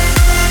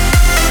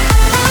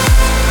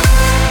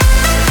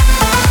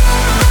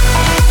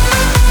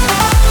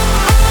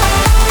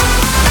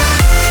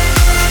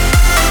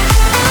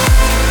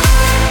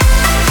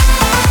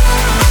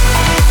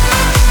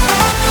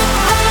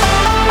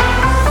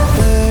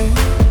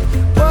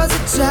 There was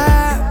a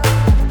time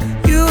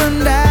you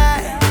and I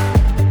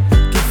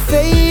get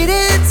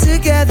faded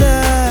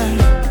together.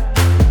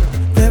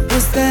 That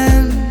was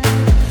then,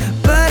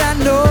 but I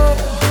know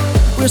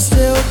we're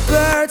still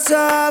birds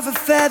of a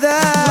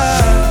feather.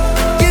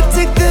 You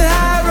took the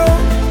high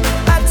road,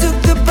 I took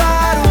the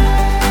bottle.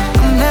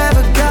 I'm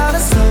never gonna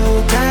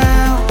slow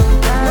down.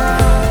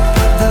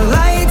 The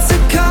lights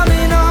are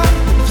coming on,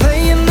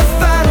 playing the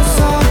final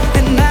song,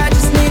 and I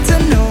just need to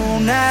know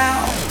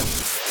now.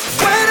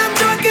 When I'm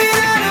drunk and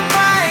out of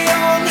my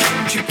own,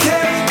 you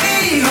carry me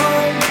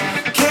home,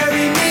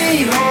 carry me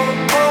home.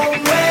 Oh,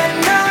 when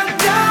I'm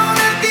down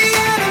at the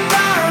end of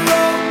my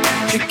road,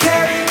 you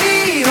carry me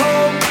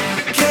home,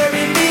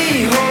 carry me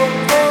home.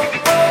 Oh,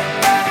 oh,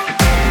 oh.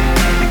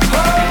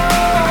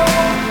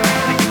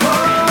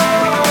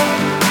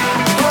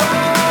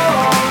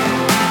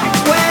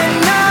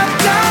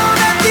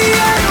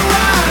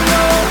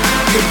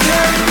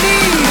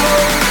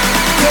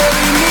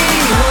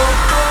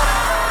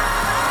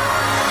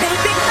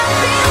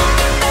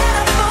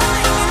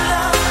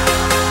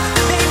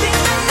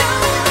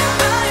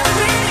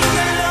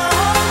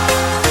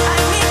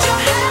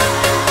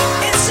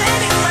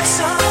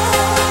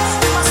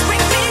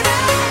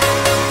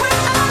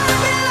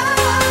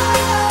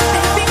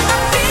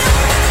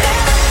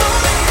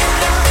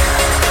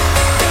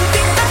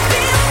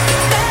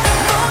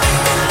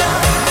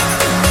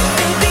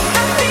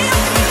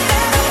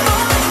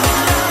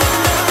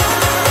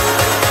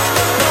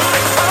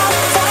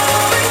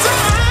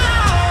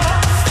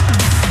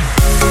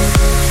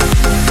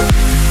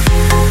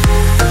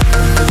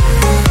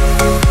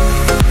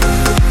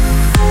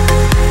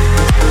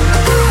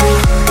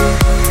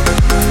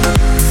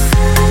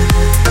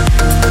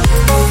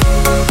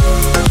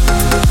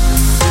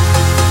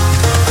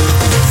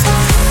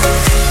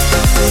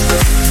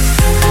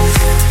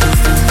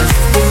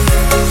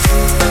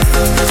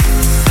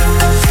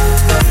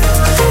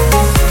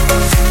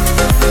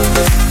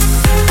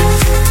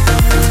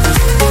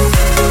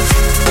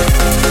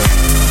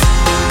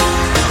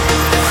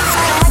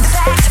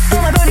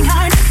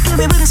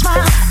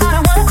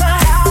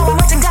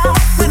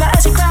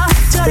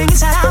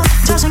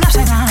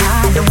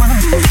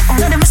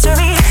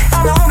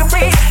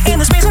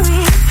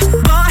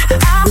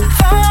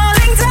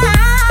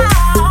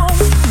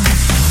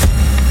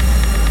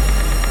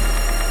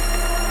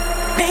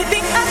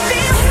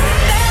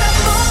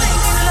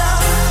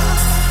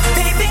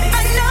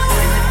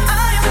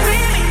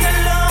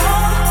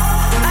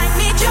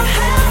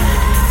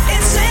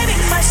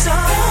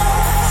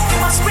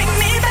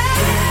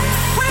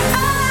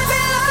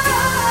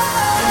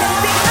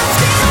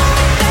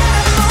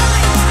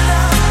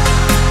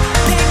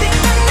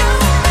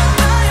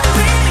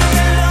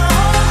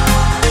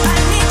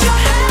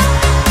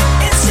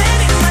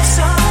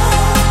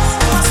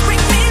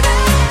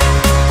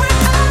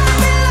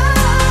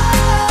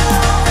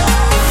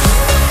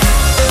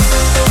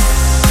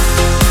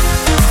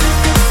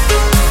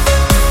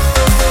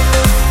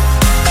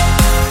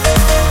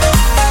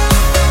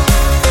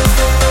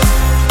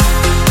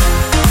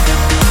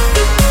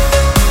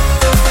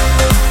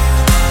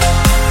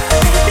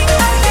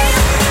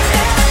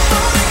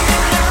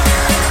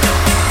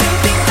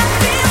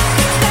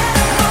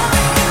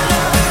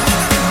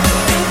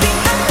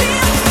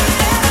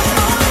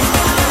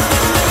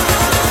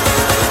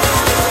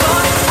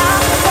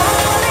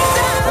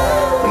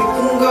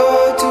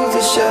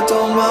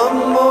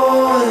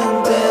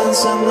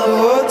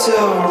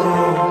 hotel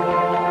room.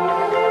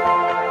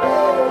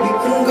 We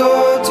can go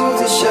to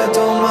the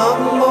Chateau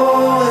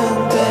Marmont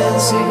and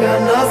dance. We got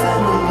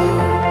nothing to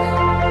lose.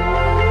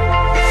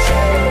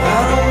 I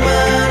don't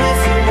mind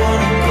if you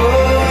wanna go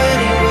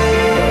anyway.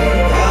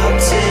 I'll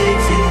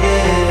take you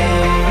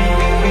there.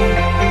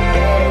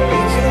 We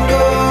can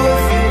go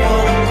if you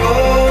wanna go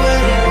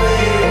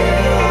anyway.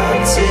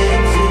 I'll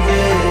take you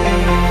there.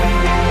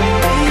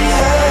 We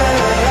have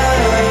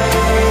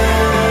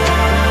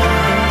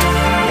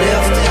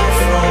left him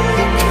from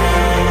the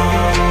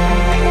ground.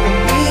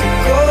 We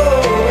go,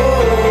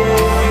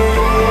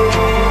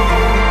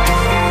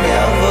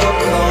 never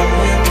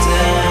coming.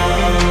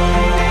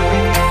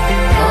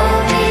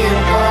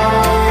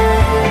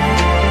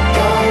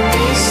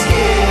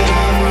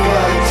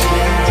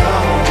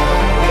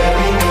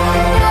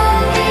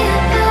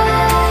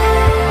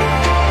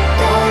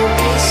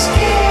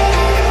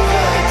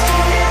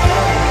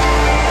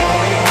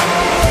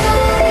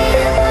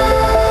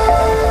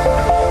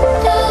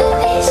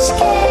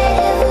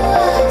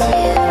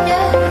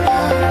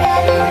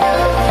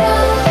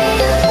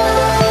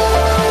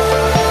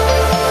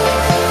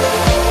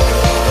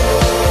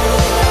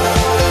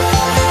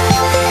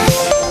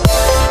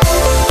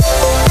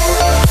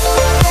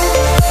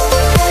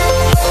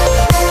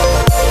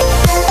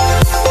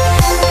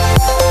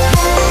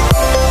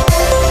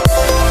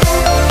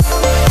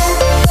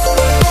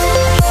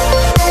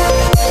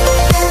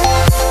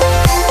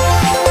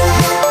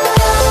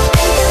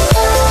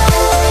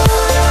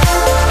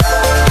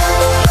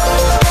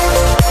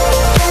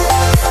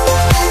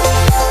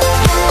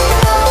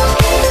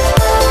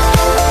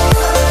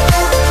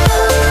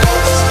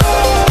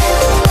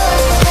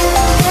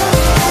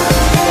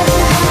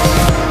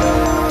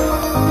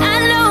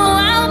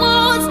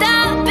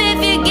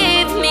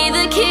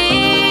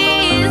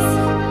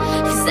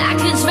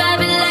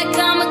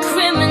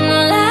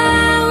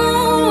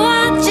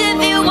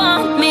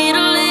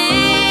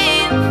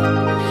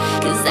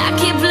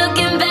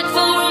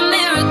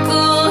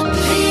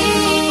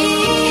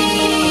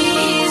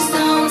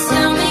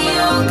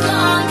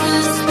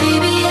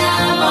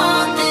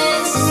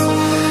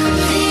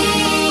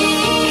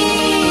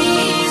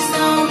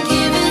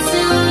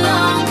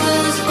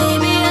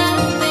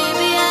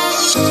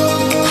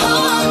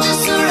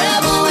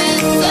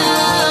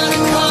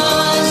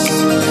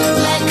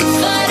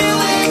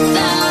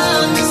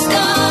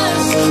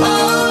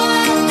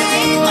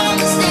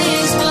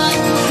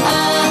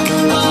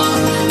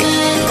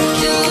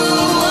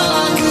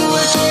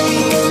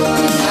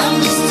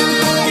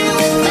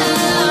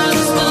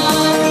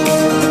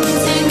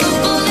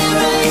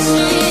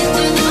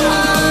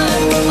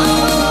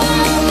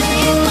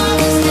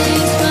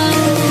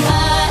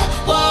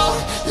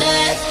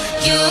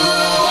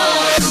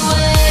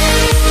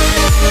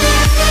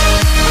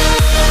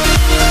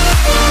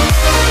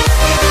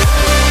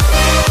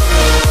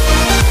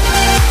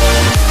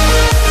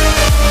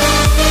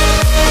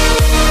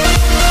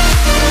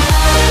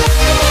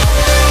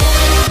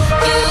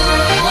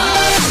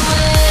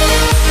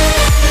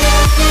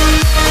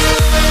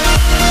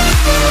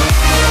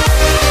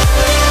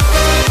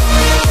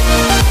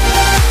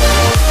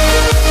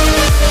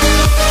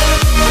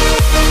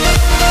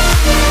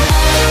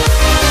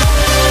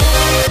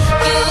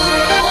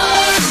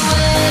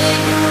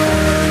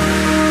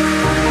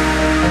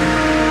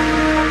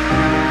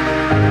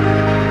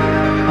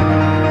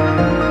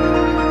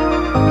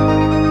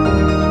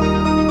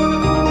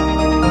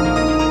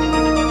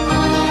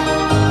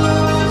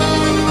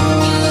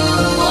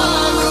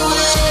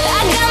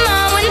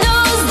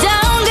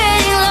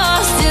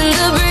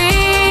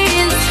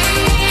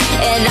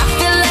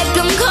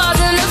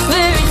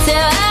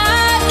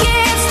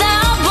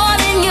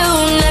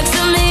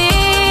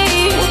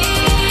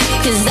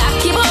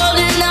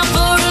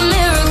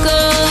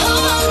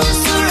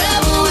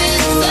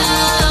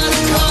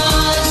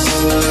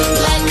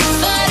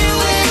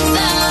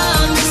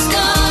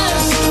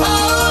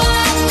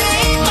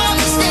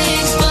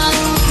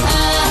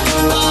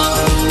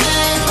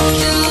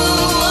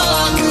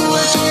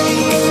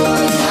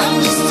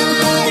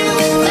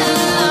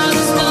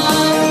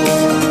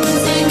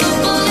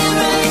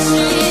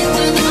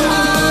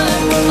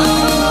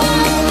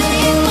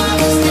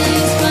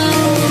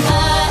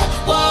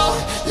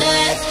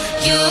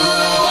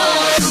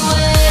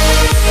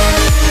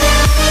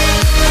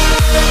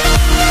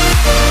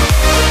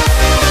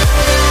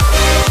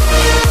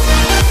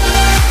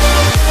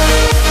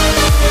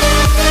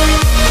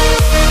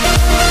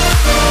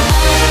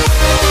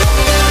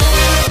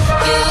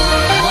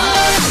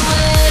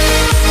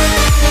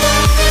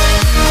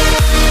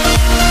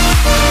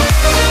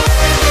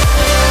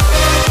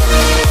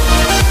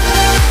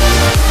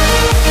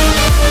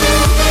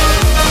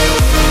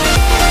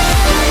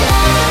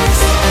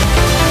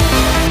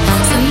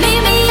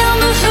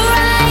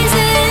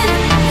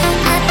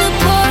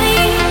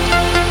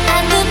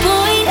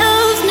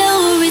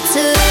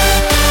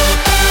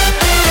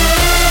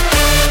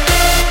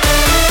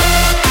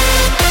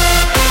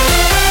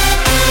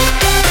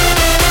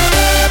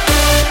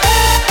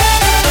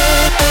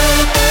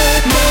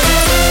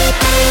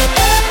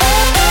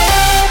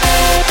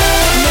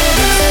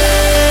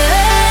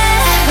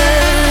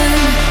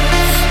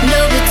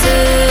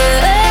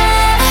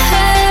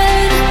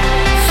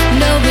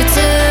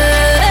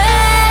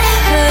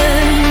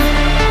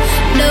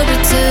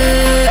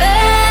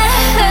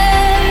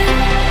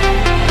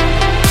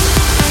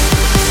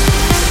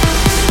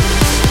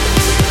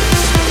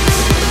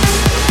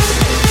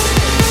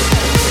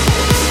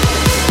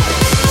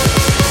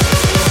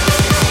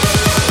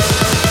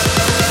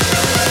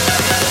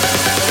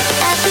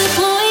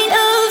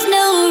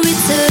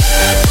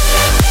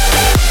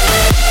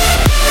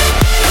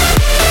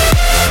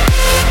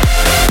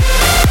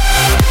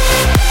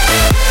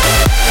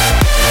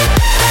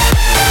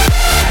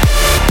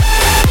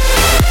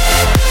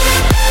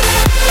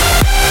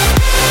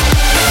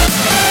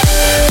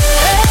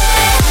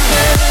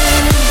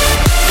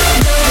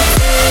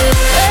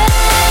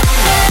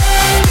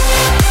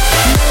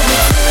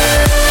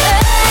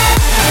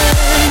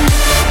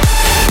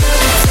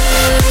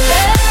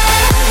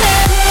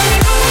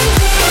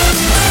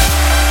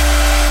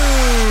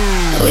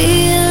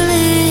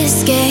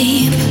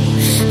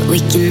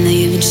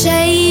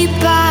 shaped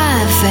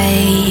by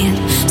fate.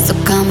 So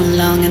come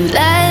along and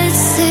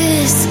let's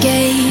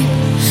escape.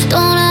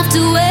 Don't have to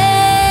wait.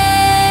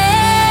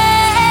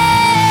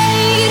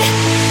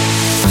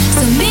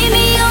 So meet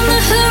me on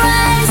the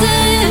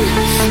horizon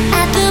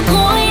at the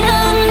point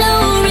of no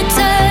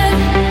return.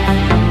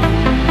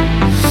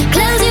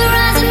 Close your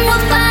eyes and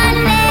we'll find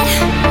it.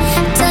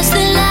 Touch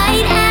the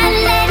light and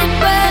let it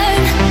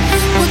burn.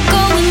 We're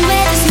going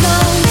where there's no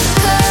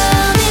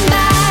coming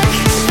back.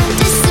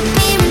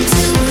 Disappear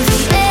into the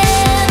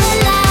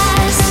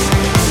everlast.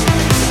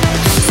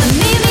 So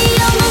meet me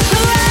on the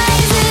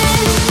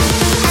horizon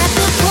at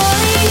the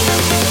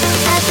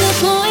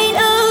point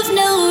of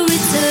no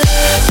return.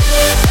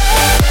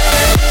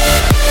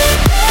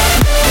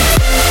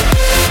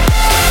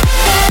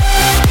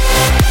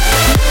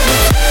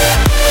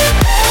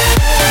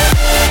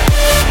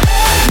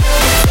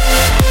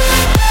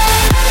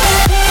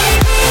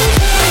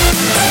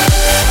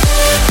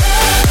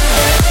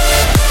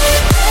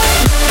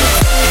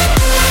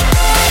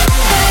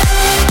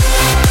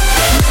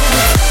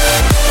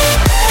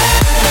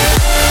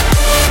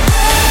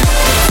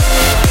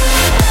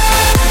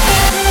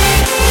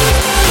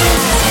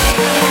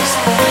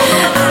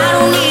 I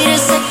don't need a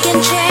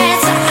second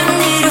chance. I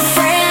need a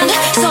friend,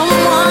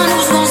 someone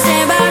who's gonna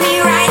stand by me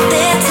right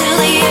there till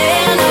the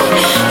end.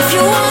 If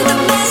you want the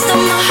best of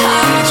my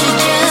heart, you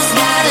just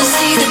gotta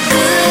see the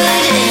good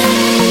in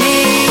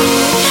me.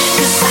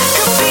 'Cause I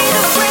could be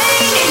the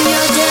rain in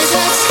your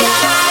desert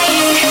sky.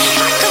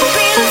 I could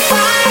be the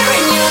fire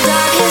in your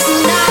darkest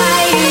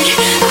night.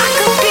 I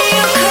could be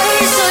your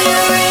curse or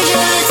your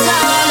angel. It's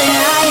all in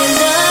how you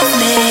love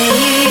me.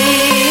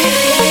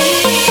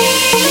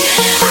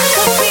 I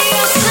could be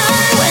your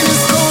sun when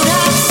it's cold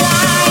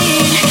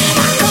outside.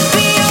 I could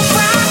be your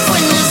rock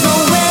when there's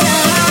nowhere to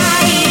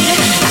hide.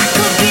 I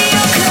could be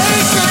your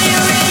curse or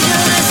your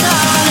angel. It's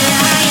all in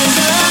how you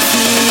love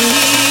me.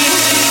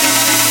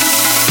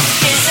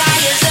 It's how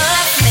you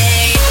love me.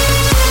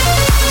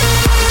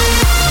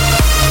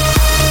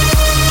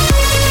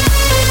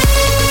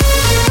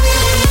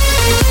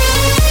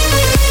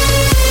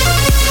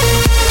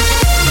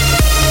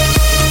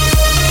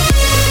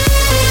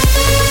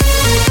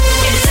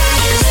 It's how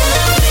you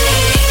love me.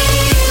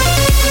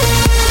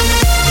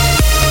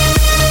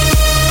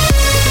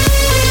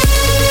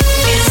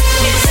 It's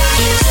how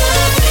you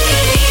love me.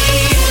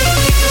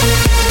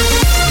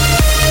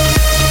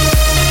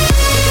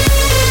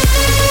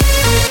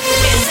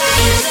 It's how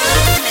you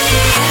love me.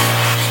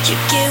 You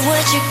get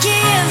what you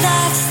give,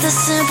 that's the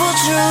simple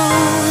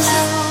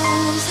truth.